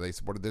person or they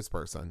supported this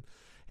person.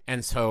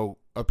 And so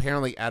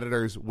apparently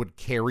editors would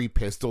carry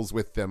pistols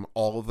with them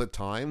all the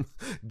time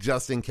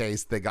just in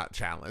case they got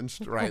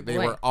challenged, right? They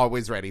were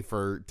always ready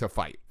to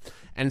fight.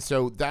 And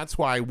so that's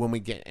why when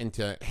we get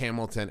into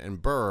Hamilton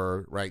and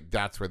Burr, right,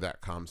 that's where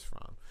that comes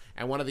from.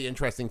 And one of the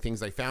interesting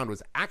things I found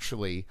was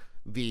actually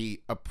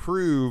the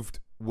approved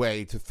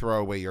way to throw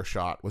away your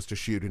shot was to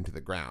shoot into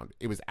the ground.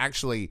 It was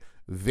actually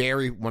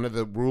one of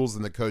the rules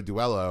in the Code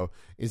Duello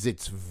is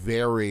it's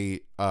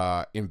very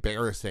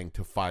embarrassing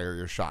to fire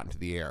your shot into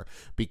the air,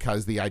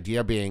 because the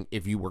idea being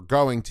if you were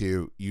going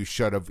to, you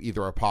should have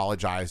either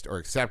apologized or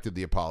accepted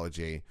the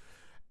apology.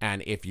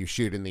 And if you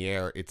shoot in the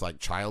air, it's like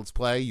child's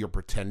play. You're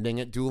pretending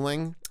at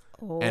dueling,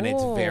 and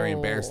it's very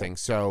embarrassing.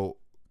 So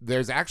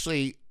there's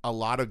actually a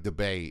lot of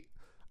debate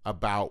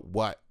about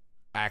what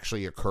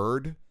actually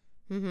occurred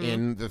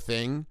in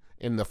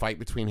the fight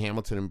between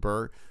Hamilton and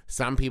Burr.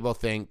 Some people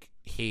think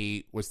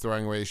he was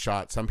throwing away his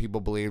shot. Some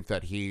people believe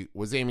that he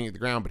was aiming at the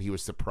ground, but he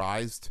was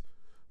surprised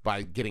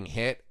by getting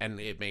hit, and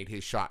it made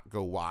his shot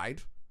go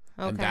wide.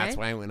 Okay. And that's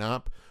why it went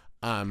up.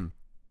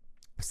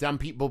 Some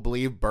people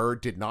believe Burr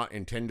did not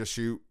intend to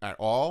shoot at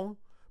all,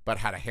 but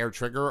had a hair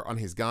trigger on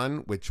his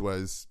gun, which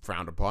was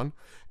frowned upon.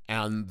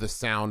 And the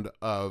sound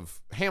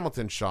of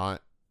Hamilton's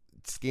shot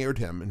scared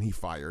him and he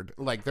fired.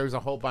 Like, there's a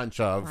whole bunch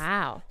of...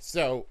 Wow.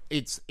 So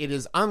it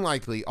is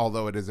unlikely,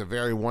 although it is a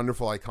very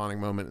wonderful, iconic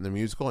moment in the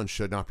musical and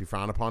should not be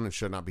frowned upon and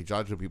should not be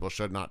judged, and people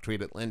should not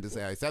tweet at Lynn to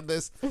say I said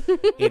this.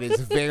 It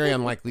is very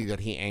unlikely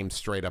that he aimed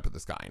straight up at the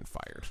sky and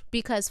fired.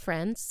 Because,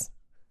 friends,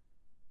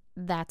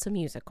 that's a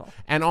musical.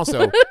 And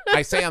also,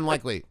 I say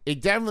unlikely.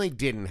 It definitely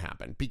didn't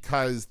happen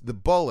because the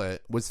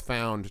bullet was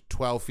found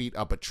 12 feet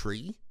up a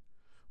tree,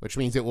 which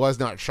means it was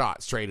not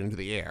shot straight into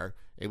the air.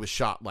 It was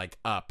shot like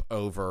up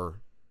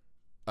over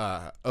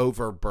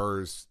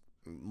Burr's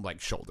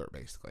like shoulder,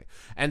 basically.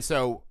 And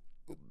so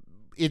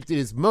it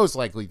is most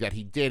likely that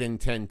he did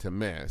intend to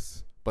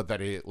miss, but that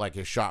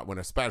his shot went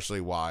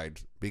especially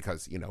wide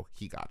because,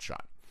 he got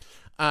shot.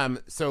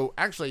 So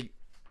actually,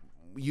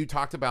 you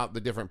talked about the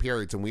different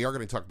periods, and we are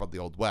going to talk about the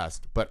Old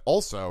West, but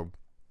also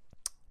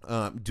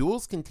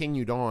duels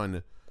continued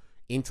on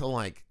into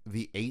like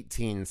the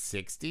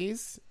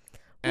 1860s.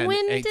 And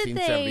when 1870s. did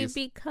they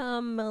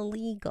become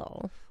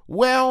illegal?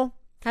 Well,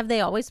 have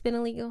they always been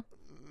illegal?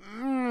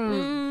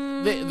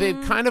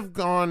 They've kind of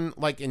gone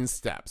like in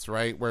steps,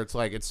 right? Where it's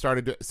like it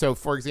started to, so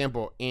for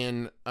example,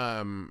 in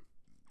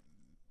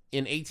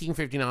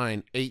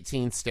 1859,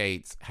 18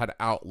 states had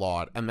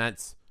outlawed, and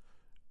that's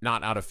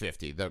not out of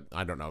 50.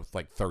 I don't know, it's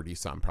like 30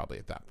 some probably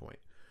at that point.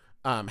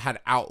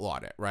 Had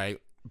outlawed it, right?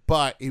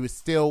 But it was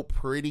still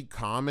pretty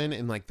common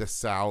in like the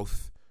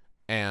South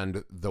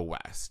and the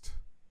West,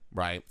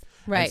 right?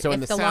 Right. And so if in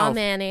the the South,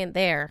 lawman ain't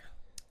there.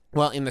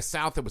 Well, in the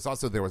South,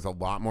 there was a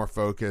lot more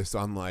focus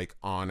on like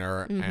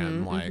honor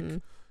and like,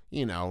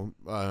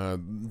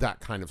 that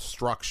kind of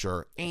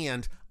structure,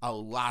 and a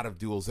lot of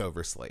duels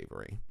over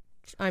slavery.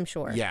 I'm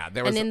sure. Yeah.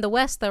 And in the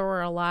West, there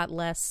were a lot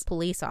less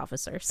police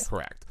officers.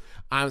 Correct.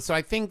 So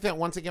I think that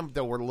once again,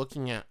 though, we're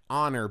looking at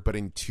honor, but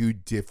in two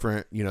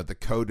different, the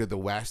code of the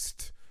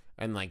West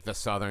and like the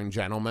Southern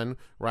gentleman,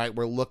 right?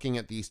 We're looking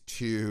at these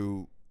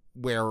two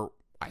where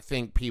I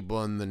think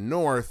people in the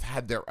North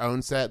had their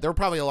own set. There were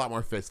probably a lot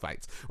more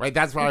fistfights, right?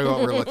 That's probably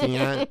what we're looking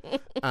at.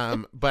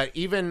 But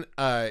even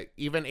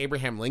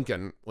Abraham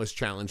Lincoln was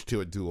challenged to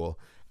a duel,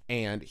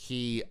 and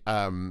he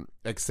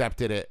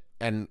accepted it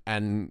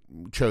and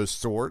chose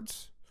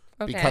swords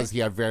because he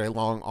had very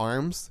long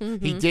arms.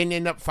 Mm-hmm. He didn't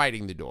end up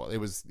fighting the duel. It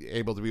was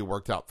able to be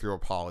worked out through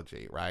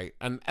apology, right?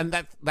 And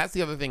that's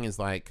the other thing is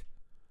like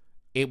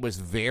it was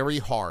very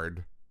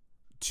hard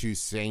to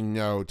say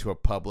no to a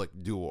public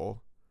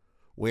duel.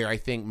 Where I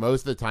think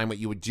most of the time what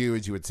you would do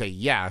is you would say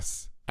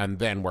yes and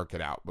then work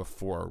it out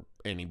before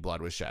any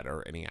blood was shed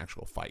or any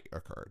actual fight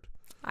occurred.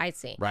 I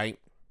see. Right?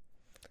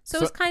 So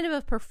it was kind of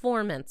a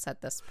performance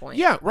at this point.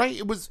 Yeah, right.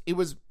 It was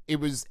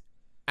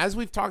as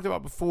we've talked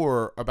about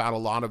before about a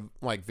lot of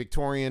like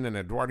Victorian and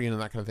Edwardian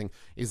and that kind of thing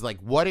is like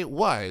what it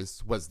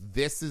was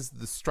this is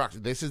the structure,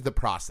 this is the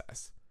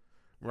process.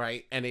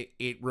 Right? And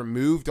it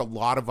removed a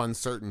lot of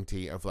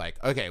uncertainty of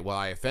like, okay, well,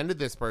 I offended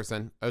this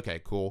person.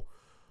 Okay, cool.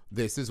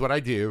 This is what I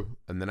do,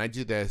 and then I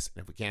do this,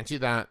 and if we can't do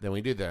that, then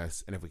we do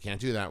this, and if we can't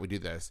do that, we do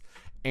this.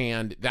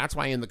 And that's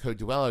why in the Code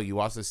Duello,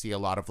 you also see a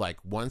lot of, like,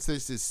 once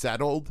this is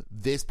settled,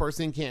 this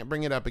person can't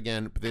bring it up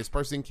again, but this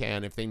person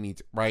can if they need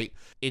to, right?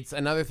 It's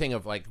another thing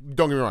of, like,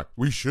 don't get me wrong,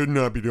 we should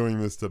not be doing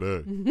this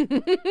today.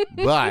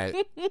 But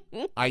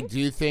I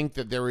do think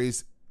that there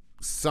is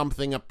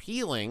something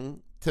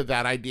appealing to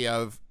that idea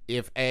of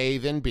if A,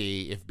 then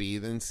B, if B,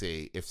 then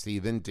C, if C,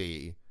 then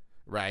D,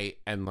 right?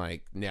 And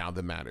like now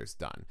the matter's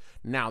done.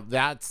 Now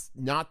that's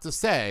not to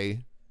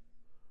say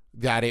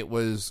that it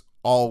was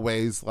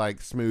always like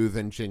smooth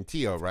and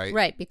genteel, right?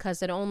 Right,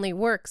 because it only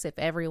works if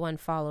everyone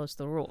follows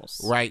the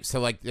rules. Right. So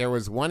like there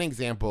was one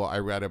example I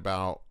read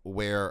about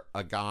where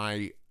a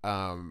guy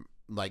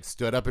like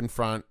stood up in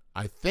front,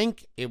 I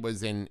think it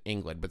was in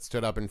England, but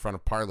stood up in front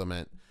of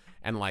Parliament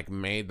and like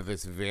made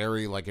this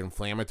very like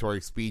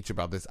inflammatory speech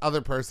about this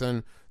other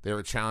person. They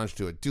were challenged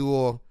to a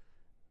duel,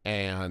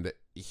 and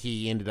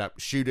he ended up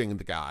shooting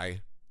the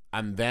guy,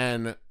 and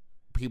then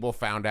people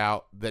found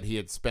out that he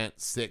had spent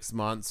 6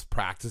 months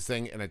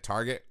practicing in a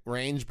target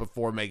range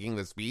before making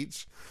the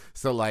speech.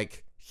 So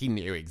like he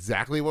knew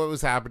exactly what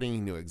was happening.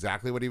 He knew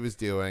exactly what he was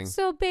doing.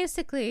 So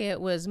basically it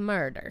was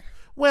murder.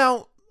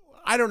 Well,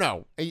 I don't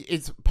know.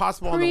 It's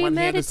possible on the one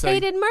hand to say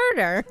premeditated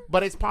murder.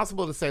 But it's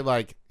possible to say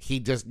like he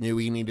just knew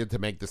he needed to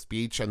make the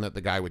speech and that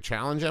the guy would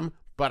challenge him.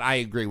 But I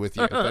agree with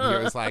you that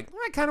he was like,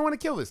 I kind of want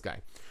to kill this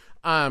guy.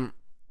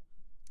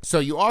 So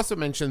you also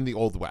mentioned the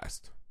Old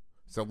West.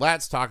 So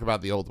let's talk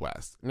about the Old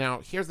West.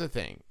 Now, here's the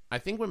thing. I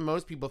think when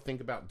most people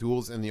think about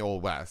duels in the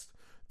Old West,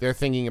 they're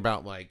thinking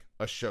about like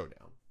a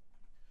showdown.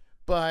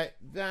 But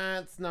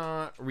that's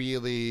not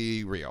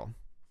really real.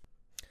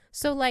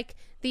 So like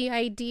the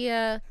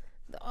idea,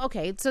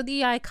 okay, so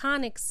the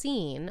iconic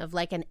scene of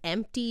like an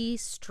empty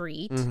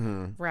street,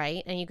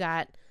 right? And you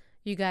got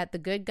the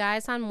good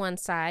guys on one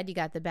side, you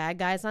got the bad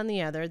guys on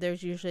the other.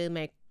 There's usually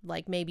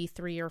like maybe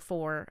 3 or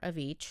 4 of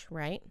each,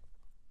 right?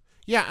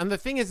 Yeah, and the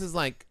thing is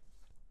like,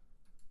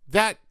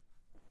 that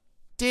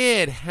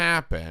did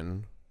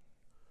happen,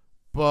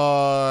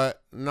 but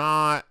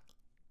not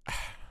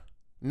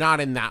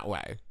in that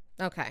way.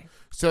 Okay.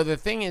 So the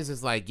thing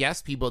is like,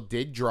 yes, people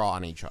did draw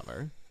on each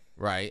other,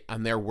 right?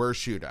 And there were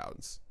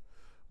shootouts.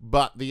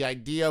 But the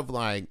idea of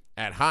like,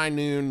 at high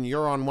noon,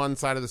 you're on one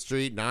side of the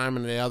street and I'm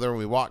on the other, and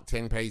we walk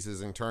 10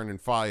 paces and turn and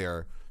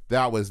fire,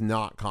 that was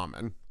not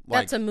common.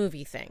 Like, that's a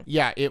movie thing.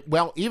 Yeah,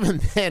 well, even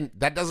then,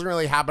 that doesn't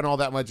really happen all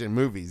that much in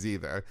movies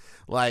either.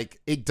 Like,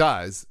 it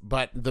does,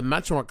 but the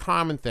much more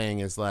common thing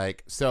is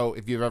like, so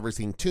if you've ever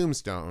seen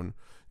Tombstone,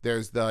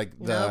 there's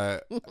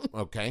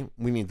okay,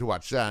 we need to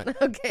watch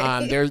that.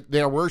 Okay.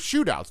 There were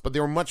shootouts, but they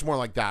were much more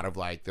like that of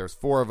like, there's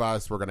 4 of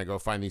us, we're going to go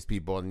find these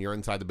people, and you're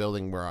inside the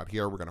building, we're out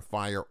here, we're going to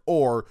fire.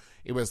 Or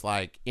it was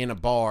like in a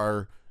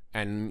bar,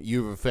 and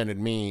you've offended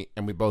me,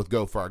 and we both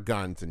go for our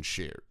guns and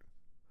shoot.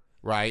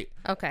 Right?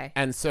 Okay.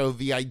 And so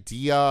the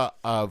idea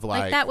of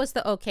like that was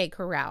the OK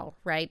Corral,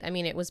 right? I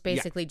mean, it was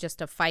basically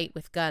just a fight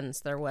with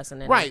guns. There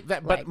wasn't any, right,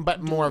 but more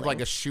dueling. of like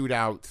a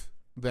shootout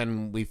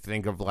than we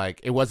think of.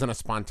 Like, it wasn't a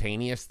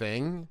spontaneous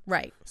thing,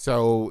 right?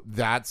 So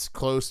that's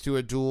close to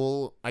a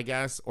duel, I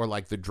guess, or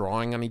like the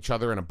drawing on each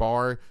other in a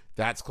bar.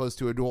 That's close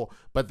to a duel.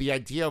 But the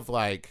idea of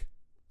like,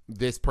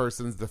 this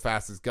person's the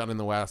fastest gun in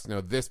the West.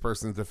 No, this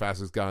person's the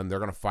fastest gun. They're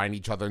gonna find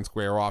each other and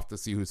square off to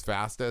see who's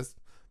fastest.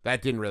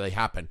 That didn't really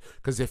happen,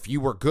 because if you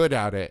were good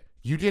at it,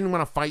 you didn't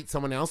want to fight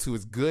someone else who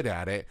was good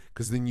at it,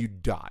 because then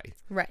you'd die.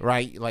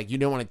 Right? Like, you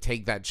don't want to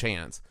take that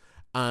chance.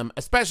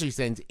 Especially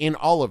since in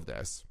all of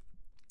this,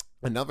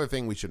 another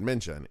thing we should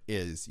mention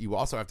is you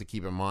also have to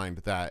keep in mind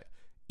that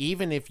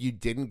even if you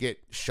didn't get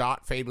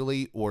shot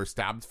fatally or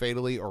stabbed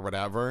fatally or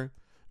whatever,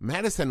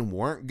 medicine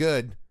weren't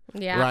good.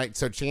 Yeah. Right.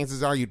 So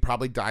chances are you'd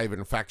probably die of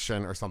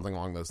infection or something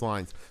along those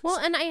lines. Well,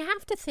 and I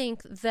have to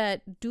think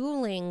that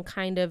dueling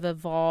kind of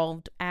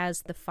evolved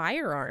as the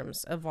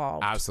firearms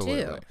evolved.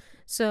 Absolutely. Too.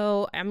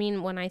 So, I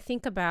mean, when I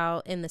think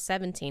about in the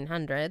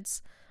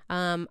 1700s,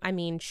 I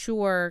mean,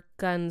 sure,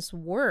 guns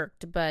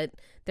worked, but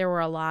there were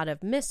a lot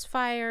of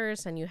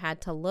misfires and you had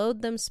to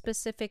load them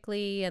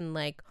specifically and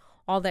like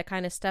all that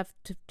kind of stuff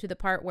to the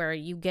part where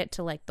you get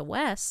to like the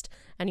West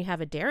and you have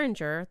a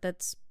Derringer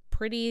that's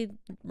pretty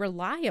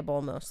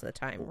reliable most of the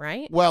time,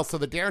 right? Well, so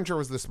the Derringer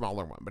was the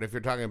smaller one, but if you're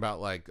talking about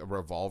like a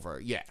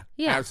revolver, yeah,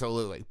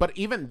 absolutely. But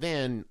even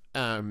then,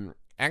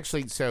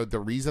 actually, so the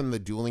reason the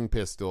dueling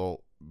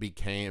pistol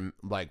became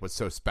like was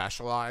so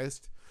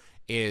specialized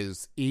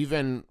is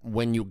even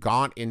when you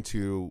got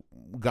into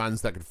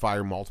guns that could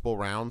fire multiple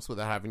rounds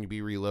without having to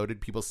be reloaded,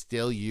 people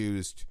still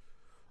used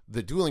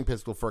the dueling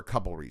pistol for a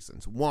couple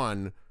reasons.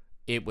 One,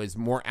 it was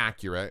more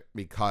accurate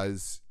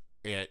because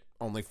it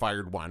only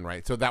fired one,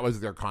 right? So that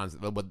was their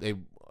concept. What they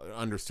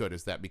understood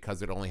is that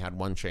because it only had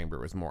one chamber,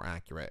 it was more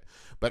accurate.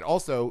 But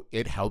also,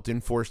 it helped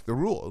enforce the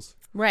rules.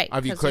 Right.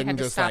 Of you couldn't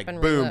just like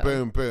boom,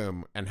 boom,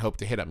 boom, and hope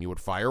to hit them. You would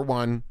fire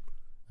one,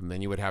 and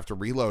then you would have to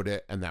reload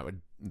it, and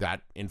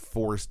that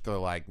enforced the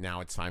like,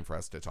 now it's time for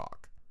us to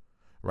talk,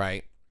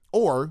 right?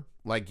 Or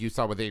like you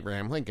saw with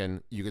Abraham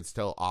Lincoln, you could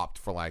still opt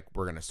for like,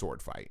 we're going to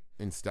sword fight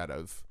instead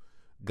of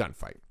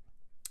gunfight.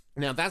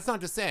 Now, that's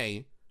not to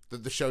say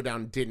that the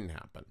showdown didn't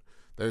happen.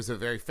 There's a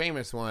very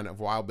famous one of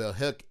Wild Bill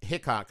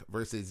Hickok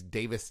versus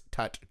Davis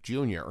Tutt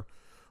Jr.,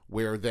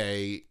 where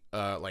they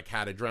like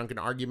had a drunken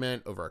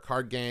argument over a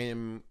card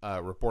game.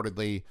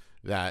 Reportedly,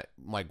 that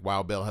like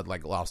Wild Bill had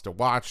like lost a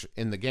watch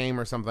in the game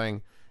or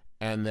something,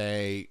 and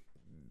they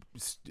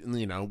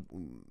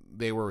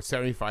were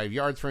 75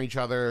 yards from each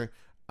other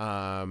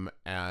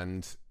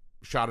and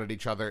shot at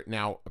each other.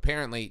 Now,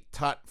 apparently,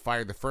 Tutt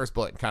fired the first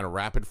bullet and kind of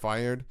rapid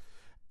fired,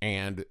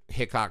 and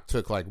Hickok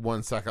took like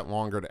 1 second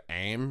longer to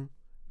aim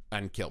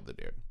and killed the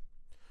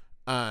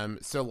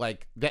dude. So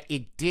like that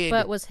it did.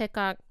 But was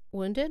Hickok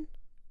wounded?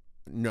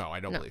 No, I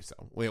don't believe so.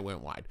 It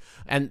went wide.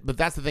 But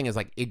that's the thing is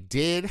like it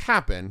did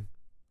happen,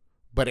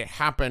 but it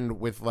happened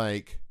with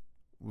like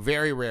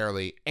very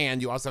rarely.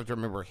 And you also have to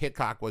remember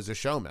Hickok was a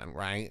showman,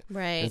 right?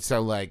 Right. And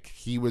so like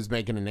he was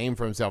making a name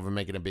for himself and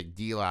making a big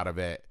deal out of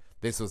it.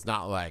 This was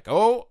not like,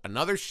 oh,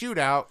 another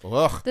shootout.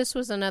 Ugh. This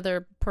was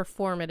another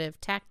performative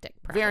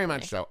tactic. Probably. Very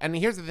much so. And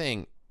here's the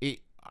thing.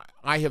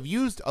 I have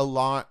used a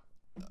lot.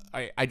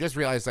 I just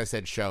realized I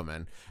said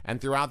showman,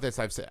 and throughout this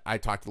I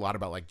talked a lot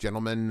about like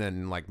gentlemen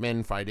and like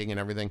men fighting and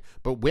everything,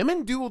 but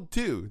women dueled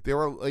too.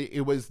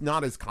 It was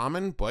not as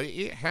common, but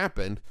it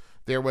happened.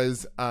 There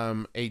was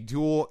a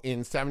duel in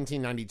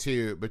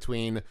 1792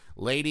 between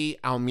Lady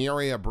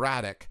Almeria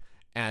Braddock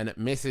and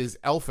Mrs.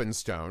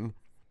 Elphinstone.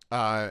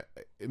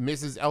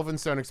 Mrs.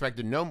 Elphinstone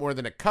expected no more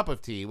than a cup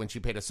of tea when she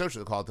paid a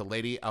social call to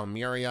Lady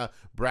Almeria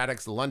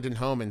Braddock's London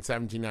home in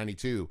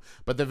 1792.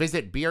 But the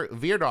visit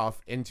veered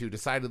off into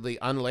decidedly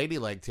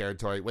unladylike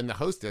territory when the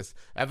hostess,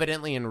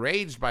 evidently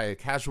enraged by a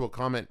casual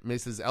comment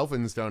Mrs.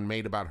 Elphinstone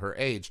made about her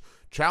age,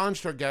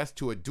 challenged her guest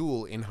to a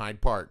duel in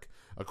Hyde Park.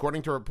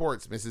 According to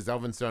reports, Mrs.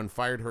 Elphinstone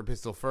fired her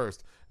pistol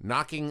first,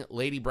 knocking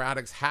Lady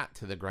Braddock's hat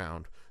to the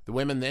ground. The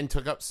women then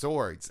took up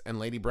swords, and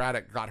Lady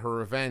Braddock got her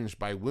revenge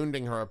by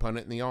wounding her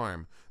opponent in the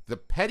arm. The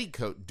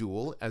petticoat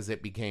duel, as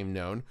it became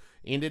known,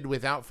 ended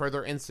without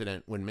further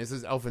incident when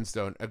Mrs.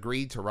 Elphinstone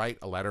agreed to write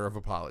a letter of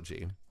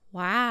apology.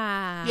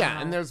 Wow. Yeah,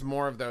 and there's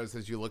more of those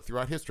as you look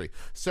throughout history.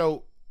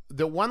 So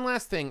the one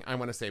last thing I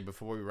want to say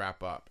before we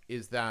wrap up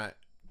is that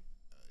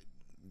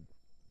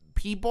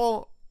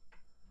people,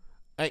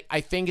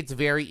 I think it's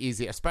very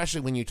easy,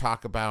 especially when you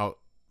talk about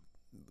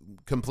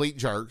complete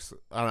jerks.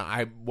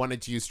 I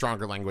wanted to use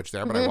stronger language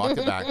there, but I walked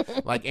it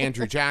back. Like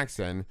Andrew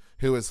Jackson,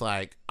 who was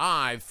like,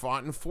 I've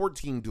fought in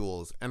 14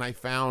 duels, and I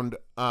found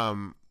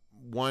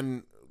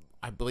one,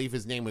 I believe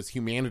his name was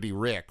Humanity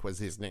Rick was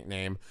his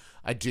nickname,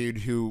 a dude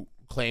who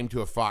claimed to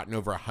have fought in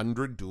over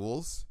 100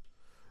 duels,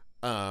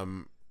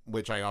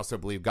 which I also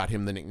believe got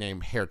him the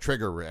nickname Hair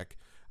Trigger Rick.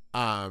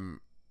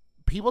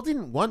 People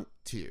didn't want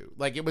to.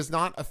 Like, it was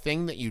not a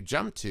thing that you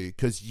jumped to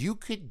because you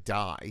could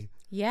die.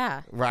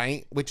 Yeah.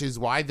 Right? Which is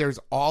why there's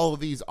all of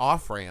these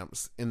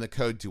off-ramps in the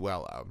code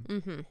Duello.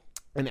 Mm-hmm.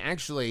 And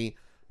actually,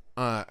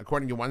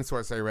 according to one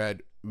source I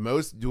read,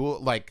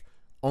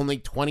 only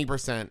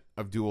 20%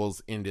 of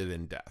duels ended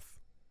in death.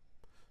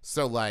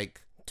 So,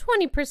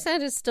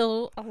 20% is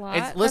still a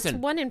lot. That's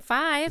 1 in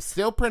 5.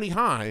 Still pretty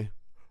high.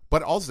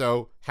 But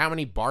also, how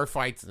many bar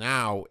fights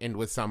now end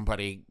with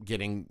somebody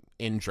getting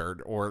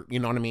injured? Or, you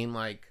know what I mean?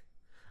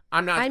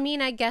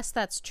 I guess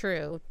that's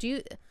true.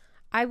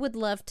 I would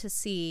love to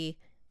see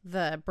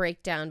the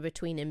breakdown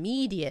between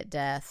immediate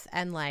death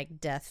and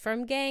death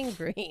from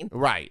gangrene.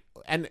 Right.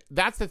 And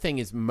that's the thing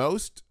is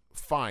most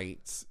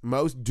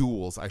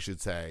duels, I should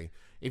say,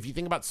 if you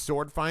think about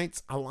sword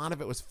fights, a lot of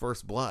it was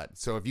first blood.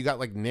 So if you got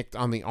nicked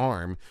on the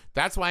arm,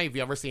 that's why if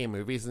you ever see in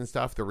movies and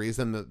stuff, the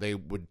reason that they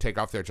would take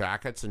off their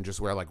jackets and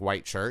just wear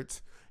white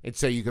shirts, it's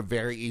so you could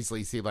very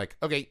easily see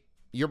okay,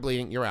 you're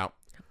bleeding, you're out.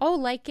 Oh,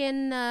 like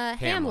in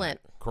Hamlet.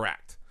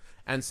 Correct.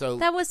 And so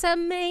that was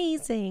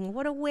amazing.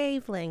 What a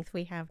wavelength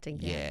we have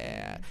together.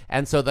 Yeah.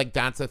 And so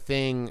that's a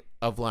thing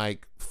of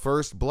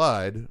first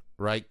blood,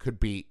 right, could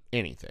be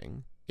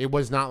anything. It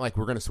was not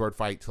we're going to sword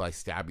fight till I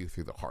stab you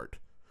through the heart.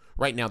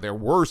 Right now, there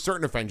were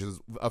certain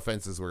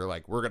offenses where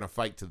we're going to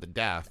fight to the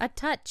death. A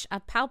touch, a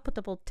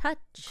palpable touch.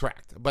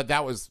 Correct. But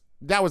that was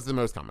the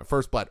most common,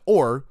 first blood.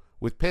 Or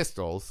with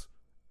pistols,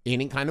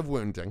 any kind of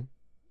wounding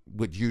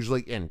would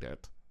usually end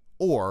it.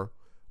 Or,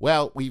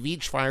 well, we've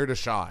each fired a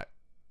shot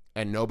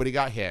and nobody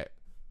got hit,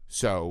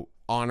 so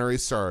honor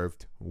is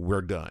served,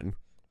 we're done.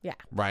 Yeah.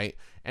 Right?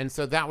 And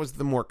so that was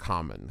the more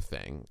common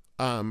thing.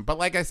 But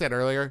like I said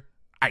earlier,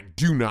 I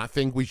do not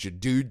think we should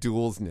do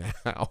duels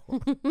now.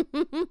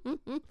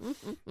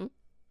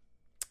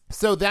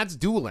 So that's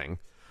dueling.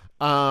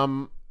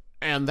 And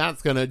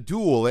that's going to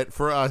duel it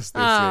for us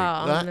this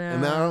week.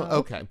 No?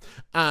 Okay.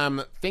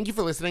 Thank you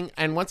for listening.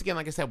 And once again,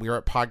 like I said, we were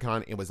at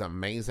PodCon. It was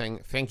amazing.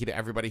 Thank you to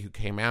everybody who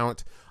came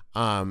out.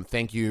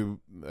 Thank you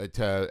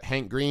to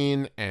Hank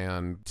Green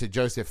and to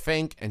Joseph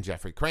Fink and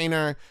Jeffrey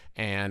Craner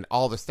and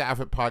all the staff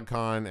at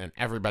PodCon and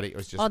everybody. It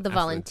was just all the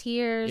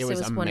volunteers. It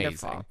was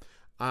wonderful.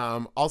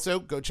 Also,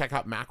 go check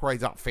out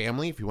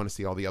McRoy.family if you want to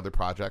see all the other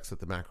projects that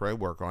the McRoy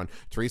work on.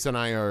 Teresa and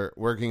I are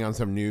working on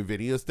some new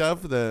video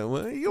stuff.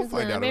 You'll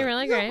find out about it.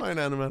 Really great. You'll find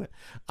out about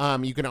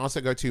it. You can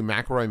also go to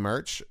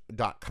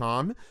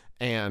McRoymerch.com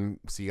and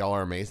see all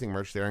our amazing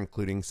merch there,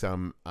 including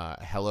some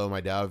Hello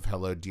My Dove,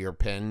 Hello Dear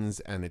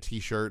pins, and a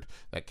t-shirt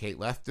that Kate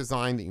Leth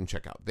designed that you can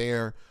check out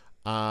there.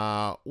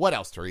 What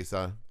else,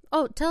 Teresa?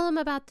 Oh, tell them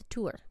about the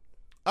tour.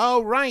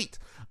 Oh, right.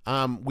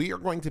 We are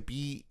going to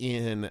be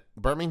in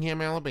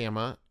Birmingham,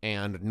 Alabama,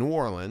 and New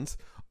Orleans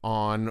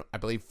on, I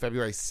believe,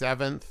 February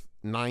 7th,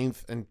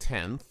 9th, and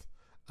 10th.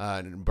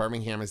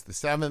 Birmingham is the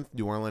 7th,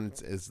 New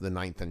Orleans is the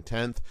 9th and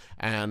 10th,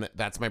 and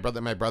that's My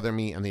Brother,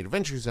 Me, and the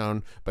Adventure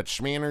Zone, but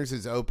Schmanners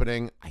is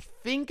opening, I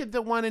think, at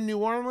the one in New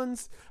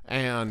Orleans,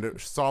 and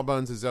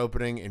Sawbones is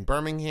opening in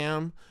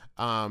Birmingham.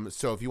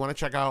 So if you want to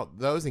check out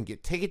those and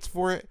get tickets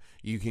for it,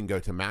 you can go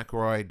to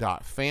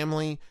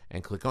McRoy.family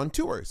and click on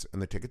tours,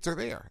 and the tickets are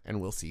there,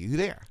 and we'll see you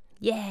there.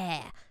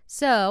 Yeah.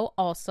 So,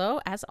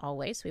 also, as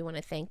always, we want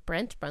to thank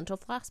Brent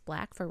Brundlefloss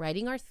Black for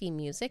writing our theme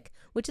music,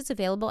 which is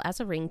available as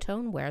a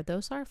ringtone where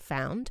those are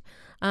found.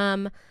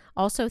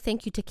 Also,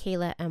 thank you to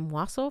Kayla M.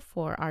 Wassel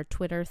for our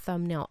Twitter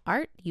thumbnail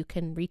art. You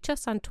can reach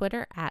us on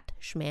Twitter at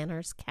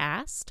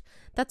SchmannersCast.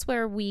 That's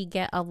where we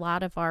get a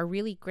lot of our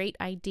really great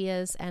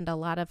ideas and a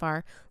lot of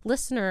our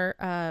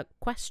listener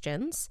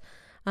questions.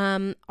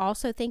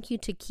 Also, thank you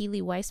to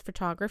Keely Weiss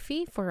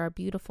Photography for our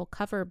beautiful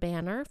cover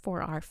banner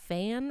for our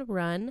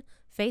fan-run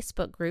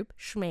Facebook group,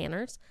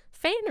 Schmanners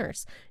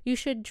Fanners. You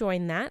should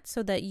join that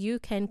so that you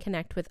can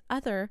connect with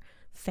other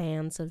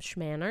fans of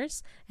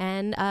Schmanners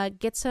and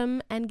get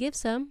some and give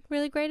some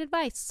really great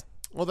advice.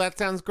 Well, that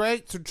sounds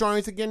great. So join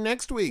us again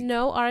next week.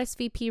 No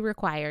RSVP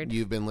required.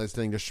 You've been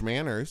listening to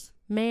Schmanners.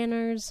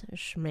 Manners,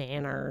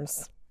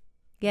 Schmanners.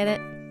 Get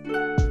it?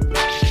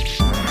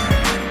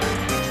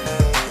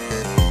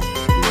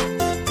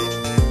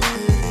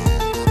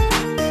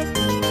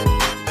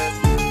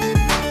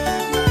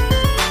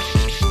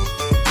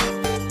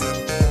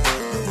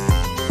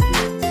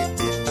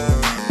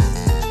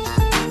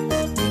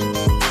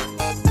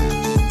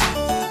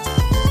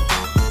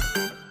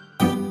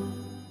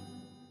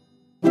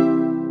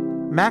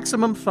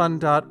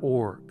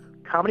 MaximumFun.org.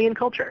 Comedy and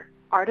culture.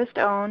 Artist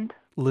owned.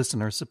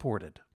 Listener supported.